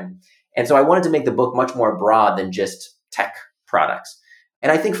time. And so I wanted to make the book much more broad than just tech products.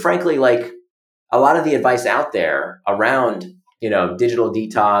 And I think, frankly, like a lot of the advice out there around, digital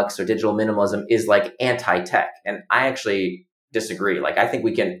detox or digital minimalism is like anti-tech. And I actually disagree. Like, I think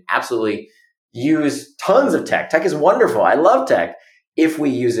we can absolutely use tons of tech. Tech is wonderful. I love tech if we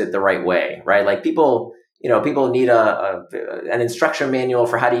use it the right way, right? Like people need an instruction manual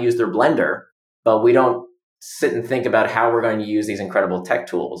for how to use their blender, but we don't sit and think about how we're going to use these incredible tech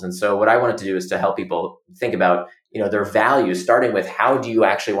tools. And so what I wanted to do is to help people think about, their values, starting with how do you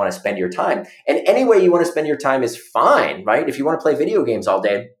actually want to spend your time? And any way you want to spend your time is fine, right? If you want to play video games all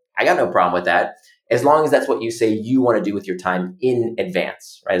day, I got no problem with that. As long as that's what you say you want to do with your time in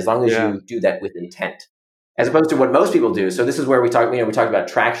advance, right? As long as you do that with intent, as opposed to what most people do. So this is where we talked about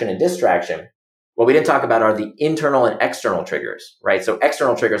traction and distraction. What we didn't talk about are the internal and external triggers, right? So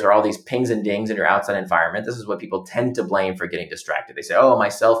external triggers are all these pings and dings in your outside environment. This is what people tend to blame for getting distracted. They say, oh, my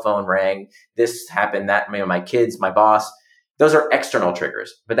cell phone rang, this happened, that, my kids, my boss. Those are external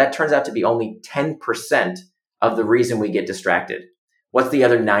triggers, but that turns out to be only 10% of the reason we get distracted. What's the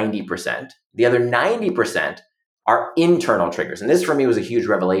other 90%? The other 90% are internal triggers. And this for me was a huge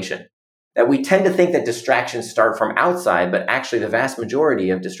revelation. That we tend to think that distractions start from outside, but actually the vast majority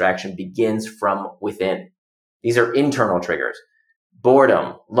of distraction begins from within. These are internal triggers.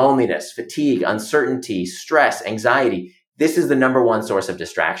 Boredom, loneliness, fatigue, uncertainty, stress, anxiety. This is the number one source of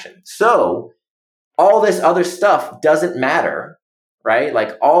distraction. So all this other stuff doesn't matter, right?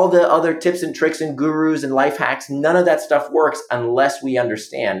 Like all the other tips and tricks and gurus and life hacks, none of that stuff works unless we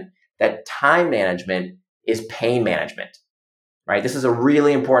understand that time management is pain management, right? This is a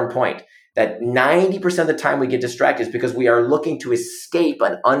really important point. That 90% of the time we get distracted is because we are looking to escape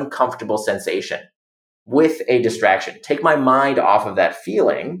an uncomfortable sensation with a distraction. Take my mind off of that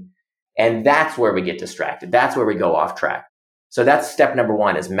feeling, and that's where we get distracted. That's where we go off track. So that's step number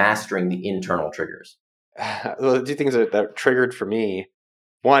one, is mastering the internal triggers. The two things that triggered for me.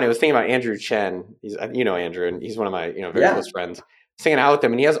 One, I was thinking about Andrew Chen. Andrew, and he's one of my very close friends. I was hanging out with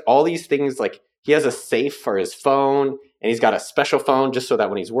him, and he has all these things like he has a safe for his phone. And he's got a special phone just so that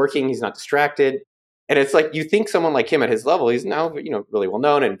when he's working, he's not distracted. And it's like, you think someone like him at his level, he's now, really well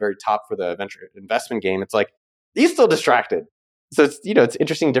known and very top for the venture investment game. It's like, he's still distracted. So it's, it's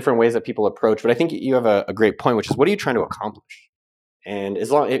interesting different ways that people approach. But I think you have a great point, which is, what are you trying to accomplish? And as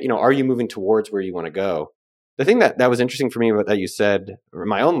long, are you moving towards where you want to go? The thing that was interesting for me about that you said, or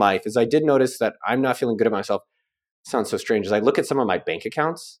my own life, is I did notice that I'm not feeling good at myself. It sounds so strange. As I look at some of my bank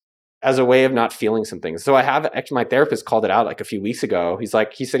accounts, as a way of not feeling some things. So actually my therapist called it out like a few weeks ago. He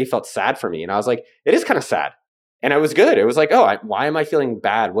said he felt sad for me. And I was like, it is kind of sad. And it was good. It was like, why am I feeling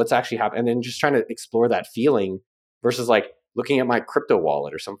bad? What's actually happening? And then just trying to explore that feeling versus like looking at my crypto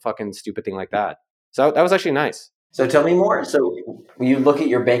wallet or some fucking stupid thing like that. So that was actually nice. So tell me more. So you look at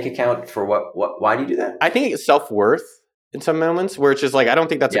your bank account for why do you do that? I think it's self-worth in some moments where it's just like, I don't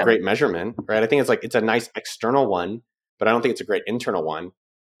think that's a great measurement, right? I think it's a nice external one, but I don't think it's a great internal one.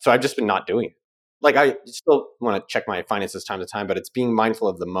 So I've just been not doing it. Like I still want to check my finances time to time, but it's being mindful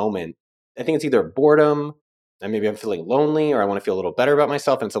of the moment. I think it's either boredom, and maybe I'm feeling lonely, or I want to feel a little better about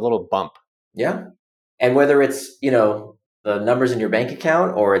myself, and it's a little bump. Yeah. And whether it's, the numbers in your bank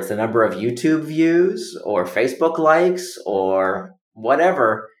account, or it's the number of YouTube views or Facebook likes or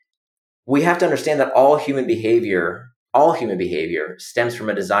whatever, we have to understand that all human behavior stems from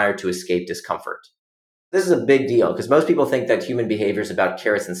a desire to escape discomfort. This is a big deal because most people think that human behavior is about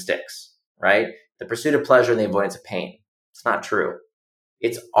carrots and sticks, right? The pursuit of pleasure and the avoidance of pain. It's not true.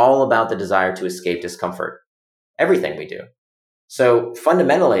 It's all about the desire to escape discomfort. Everything we do. So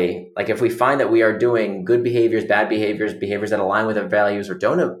fundamentally, like if we find that we are doing good behaviors, bad behaviors, behaviors that align with our values or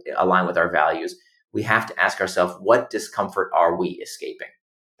don't align with our values, we have to ask ourselves, what discomfort are we escaping?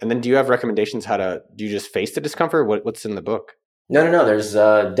 And then do you have recommendations do you just face the discomfort? What's in the book? No. There's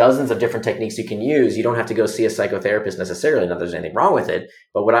dozens of different techniques you can use. You don't have to go see a psychotherapist necessarily. Not that there's anything wrong with it.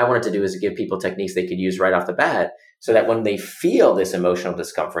 But what I wanted to do is give people techniques they could use right off the bat so that when they feel this emotional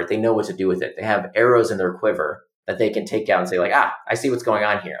discomfort, they know what to do with it. They have arrows in their quiver that they can take out and say like, I see what's going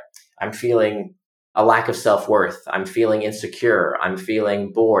on here. I'm feeling a lack of self-worth. I'm feeling insecure. I'm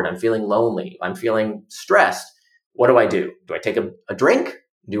feeling bored. I'm feeling lonely. I'm feeling stressed. What do? Do I take a drink?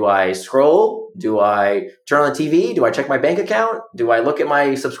 Do I scroll? Do I turn on the TV? Do I check my bank account? Do I look at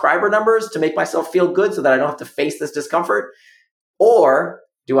my subscriber numbers to make myself feel good so that I don't have to face this discomfort? Or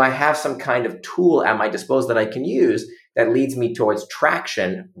do I have some kind of tool at my disposal that I can use that leads me towards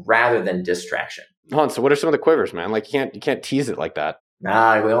traction rather than distraction? Hold on, so what are some of the quivers, man? Like you can't tease it like that.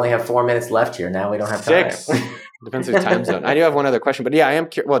 Nah, we only have 4 minutes left here. Now we don't have 6. time. Depends on the time zone. I do have one other question, but yeah, I am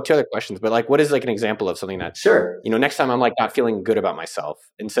well, 2 other questions. But like, what is like an example of something that, sure, next time I'm like not feeling good about myself,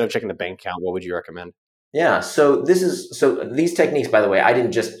 instead of checking the bank account, what would you recommend? Yeah. So these techniques, by the way, I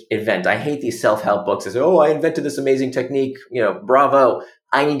didn't just invent. I hate these self-help books that say, I invented this amazing technique. Bravo.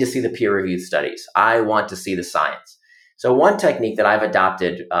 I need to see the peer-reviewed studies. I want to see the science. So one technique that I've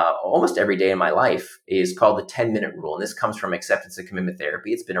adopted almost every day in my life is called the 10-minute rule. And this comes from acceptance and commitment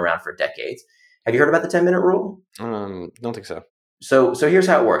therapy. It's been around for decades. Have you heard about the 10-minute rule? Don't think so. So here's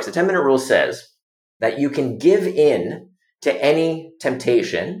how it works. The 10-minute rule says that you can give in to any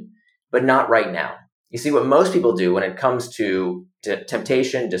temptation, but not right now. You see, what most people do when it comes to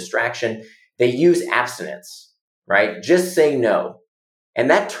temptation, distraction, they use abstinence, right? Just say no. And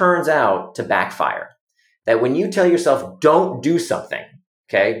that turns out to backfire. That when you tell yourself, don't do something,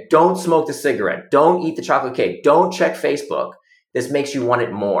 okay? Don't smoke the cigarette. Don't eat the chocolate cake. Don't check Facebook. This makes you want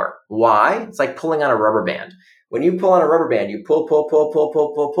it more. Why? It's like pulling on a rubber band. When you pull on a rubber band, you pull.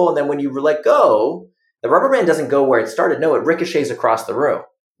 And then when you let go, the rubber band doesn't go where it started. No, it ricochets across the room.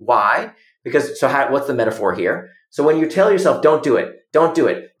 Why? Because what's the metaphor here? So when you tell yourself, don't do it, don't do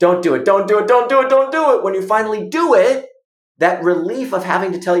it, don't do it, don't do it, don't do it, don't do it. When you finally do it, that relief of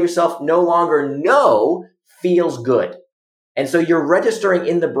having to tell yourself no longer no feels good. And so you're registering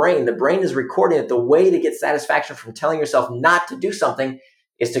in the brain. The brain is recording that the way to get satisfaction from telling yourself not to do something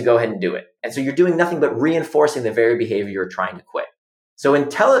is to go ahead and do it. And so you're doing nothing but reinforcing the very behavior you're trying to quit. So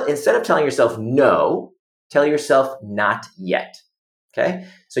instead of telling yourself no, tell yourself not yet. Okay.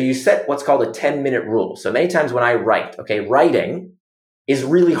 So you set what's called a 10-minute rule. So many times when I write, writing is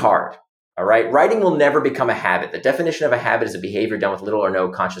really hard. All right. Writing will never become a habit. The definition of a habit is a behavior done with little or no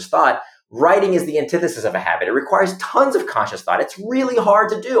conscious thought. Writing is the antithesis of a habit. It requires tons of conscious thought. It's really hard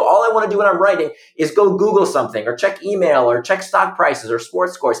to do. All I want to do when I'm writing is go Google something or check email or check stock prices or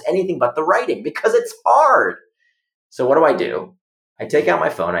sports scores, anything but the writing, because it's hard. So what do? I take out my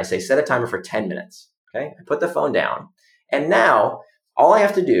phone. I say, set a timer for 10 minutes. Okay. I put the phone down. And now all I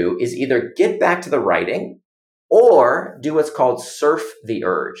have to do is either get back to the writing or do what's called surf the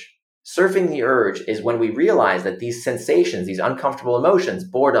urge. Surfing the urge is when we realize that these sensations, these uncomfortable emotions,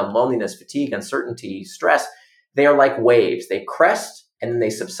 boredom, loneliness, fatigue, uncertainty, stress, they are like waves. They crest and then they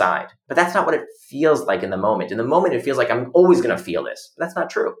subside. But that's not what it feels like in the moment. In the moment, it feels like I'm always going to feel this. But that's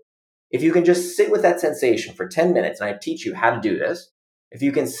not true. If you can just sit with that sensation for 10 minutes, and I teach you how to do this, if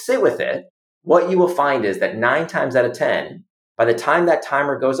you can sit with it, what you will find is that 9 times out of 10, by the time that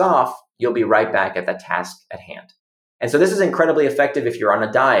timer goes off, you'll be right back at the task at hand. And so this is incredibly effective if you're on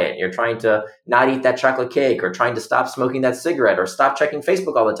a diet, you're trying to not eat that chocolate cake or trying to stop smoking that cigarette or stop checking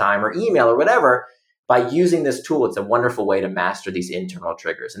Facebook all the time or email or whatever. By using this tool, it's a wonderful way to master these internal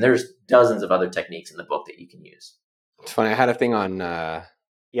triggers. And there's dozens of other techniques in the book that you can use. It's funny. I had a thing on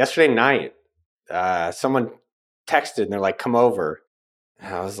yesterday night. Someone texted and they're like, come over.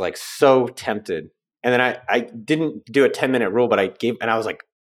 And I was like so tempted. And then I didn't do a 10-minute rule, but I was like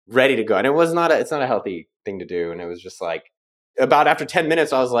ready to go. And it's not a healthy thing to do. And it was just like about after 10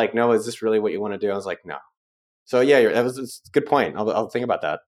 minutes, I was like, no, is this really what you want to do? I was like, no. So yeah, it's a good point. I'll think about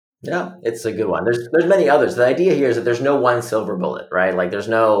that. Yeah, it's a good one. There's many others. The idea here is that there's no one silver bullet, right? Like there's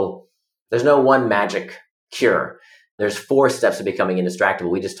no one magic cure. There's 4 steps to becoming indistractable.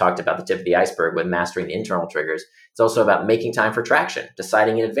 We just talked about the tip of the iceberg with mastering the internal triggers. It's also about making time for traction,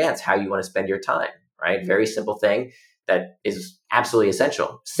 deciding in advance how you want to spend your time, right? Very simple thing that is absolutely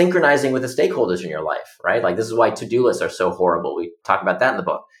essential. Synchronizing with the stakeholders in your life, right? Like this is why to-do lists are so horrible. We talk about that in the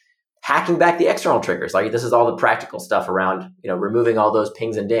book. Hacking back the external triggers. Like this is all the practical stuff around, removing all those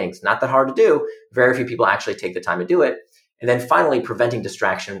pings and dings. Not that hard to do. Very few people actually take the time to do it. And then finally, preventing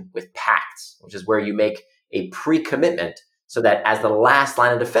distraction with pacts, which is where you make a pre-commitment so that as the last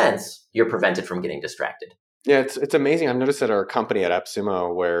line of defense, you're prevented from getting distracted. Yeah, it's amazing. I've noticed at our company at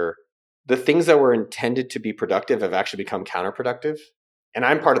AppSumo where the things that were intended to be productive have actually become counterproductive. And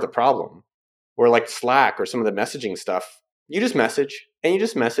I'm part of the problem. Where like Slack or some of the messaging stuff, you just message and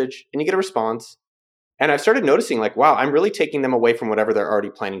you get a response. And I've started noticing like, wow, I'm really taking them away from whatever they're already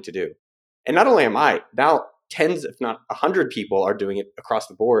planning to do. And not only am I, now tens, if not 100 people are doing it across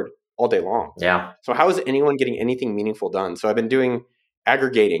the board all day long. Yeah. So how is anyone getting anything meaningful done? So I've been doing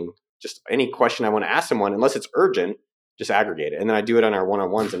aggregating, just any question I want to ask someone, unless it's urgent, just aggregate it. And then I do it on our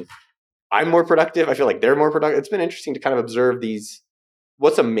one-on-ones and I'm more productive. I feel like they're more productive. It's been interesting to kind of observe these,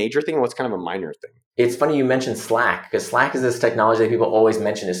 what's a major thing and what's kind of a minor thing. It's funny you mentioned Slack because Slack is this technology that people always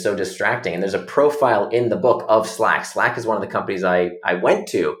mention is so distracting. And there's a profile in the book of Slack. Slack is one of the companies I went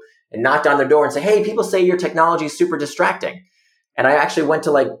to and knocked on their door and say, hey, people say your technology is super distracting. And I actually went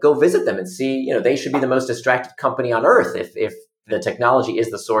to like go visit them and see, they should be the most distracted company on earth if the technology is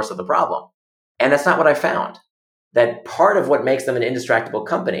the source of the problem. And that's not what I found. That part of what makes them an indistractable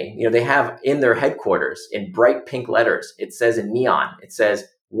company, they have in their headquarters in bright pink letters, it says in neon, it says,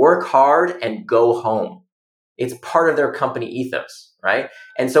 work hard and go home. It's part of their company ethos, right?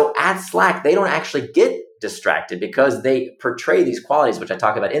 And so at Slack, they don't actually get distracted because they portray these qualities, which I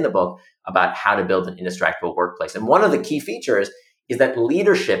talk about in the book, about how to build an indistractable workplace. And one of the key features is that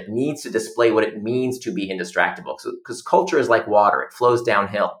leadership needs to display what it means to be indistractable. Because culture is like water, it flows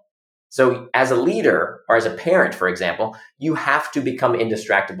downhill. So as a leader or as a parent, for example, you have to become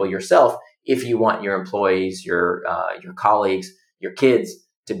indistractable yourself if you want your employees, your colleagues, your kids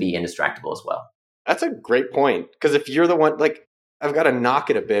to be indistractable as well. That's a great point. Because if you're the one, like, I've got to knock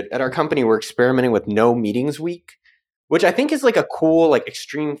it a bit. At our company, we're experimenting with no meetings week, which I think is like a cool, like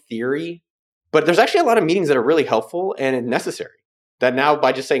extreme theory. But there's actually a lot of meetings that are really helpful and necessary. That now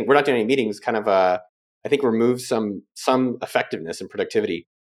by just saying we're not doing any meetings kind of, I think removes some effectiveness and productivity.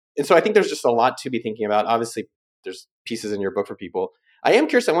 And so I think there's just a lot to be thinking about. Obviously, there's pieces in your book for people. I am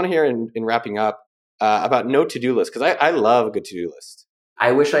curious, I want to hear in wrapping up about no to-do list, because I love a good to-do list.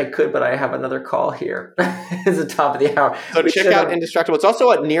 I wish I could, but I have another call here. It's the top of the hour. So check out Indistractable. It's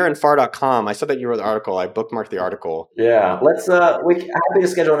also at nearandfar.com. I saw that you wrote the article. I bookmarked the article. Yeah, let's. I'm happy to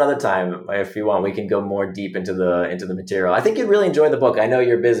schedule another time if you want. We can go more deep into the material. I think you'd really enjoy the book. I know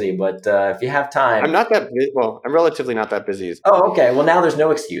you're busy, but if you have time, I'm not that busy. Well, I'm relatively not that busy. Oh, okay. Well, now there's no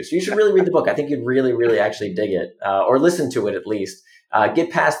excuse. You should really read the book. I think you'd really, really actually dig it, or listen to it at least. Get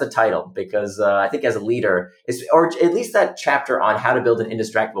past the title because I think as a leader, or at least that chapter on how to build an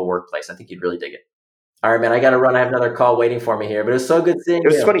indistractable workplace, I think you'd really dig it. All right, man, I got to run. I have another call waiting for me here, but it was so good seeing you.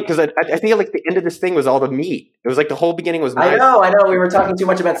 It was funny because I feel like the end of this thing was all the meat. It was like the whole beginning was nice. I know. We were talking too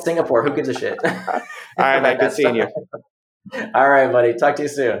much about Singapore. Who gives a shit? All right, man. Good seeing you. All right, buddy. Talk to you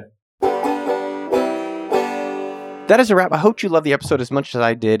soon. That is a wrap. I hope you loved the episode as much as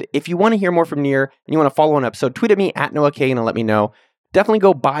I did. If you want to hear more from Nir and you want to follow an episode, tweet at me at Noah Kagan and let me know. Definitely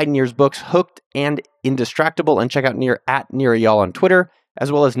go buy Nir's books, Hooked and Indistractable, and check out Nir at Nir Eyal on Twitter,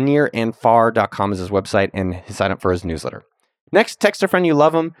 as well as nearandfar.com is his website, and sign up for his newsletter. Next, text a friend you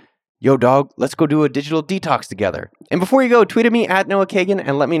love him. Yo, dog, let's go do a digital detox together. And before you go, tweet at me at Noah Kagan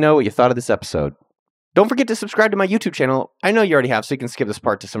and let me know what you thought of this episode. Don't forget to subscribe to my YouTube channel. I know you already have, so you can skip this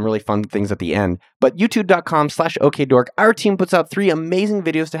part to some really fun things at the end. But youtube.com/OKDork, our team puts out 3 amazing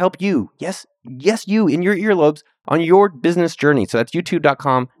videos to help you, yes, you in your earlobes, on your business journey. So that's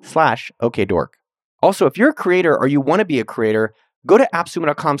youtube.com/OKDork. Also, if you're a creator or you want to be a creator, go to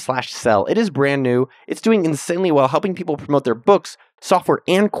appsumo.com/sell. It is brand new. It's doing insanely well, helping people promote their books, software,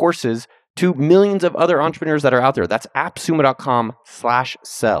 and courses to millions of other entrepreneurs that are out there. That's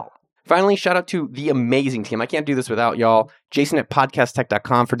appsumo.com/sell. Finally, shout out to the amazing team. I can't do this without y'all. Jason at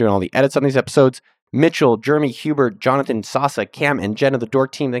podcasttech.com for doing all the edits on these episodes. Mitchell, Jeremy, Hubert, Jonathan, Sasa, Cam, and Jen of the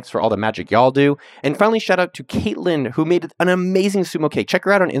Dork team. Thanks for all the magic y'all do. And finally, shout out to Caitlin, who made an amazing sumo cake. Check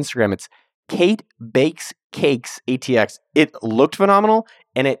her out on Instagram. It's Kate Bakes Cakes ATX. It looked phenomenal,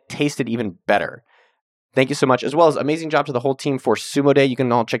 and it tasted even better. Thank you so much, as well as amazing job to the whole team for Sumo Day. You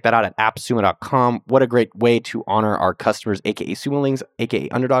can all check that out at appsumo.com. What a great way to honor our customers, aka Sumolings, aka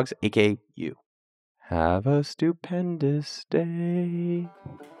Underdogs, aka you. Have a stupendous day.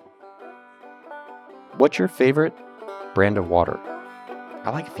 What's your favorite brand of water. I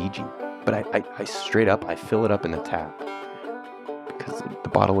like Fiji, but I straight up, I fill it up in the tap because the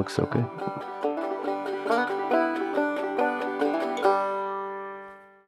bottle looks so good.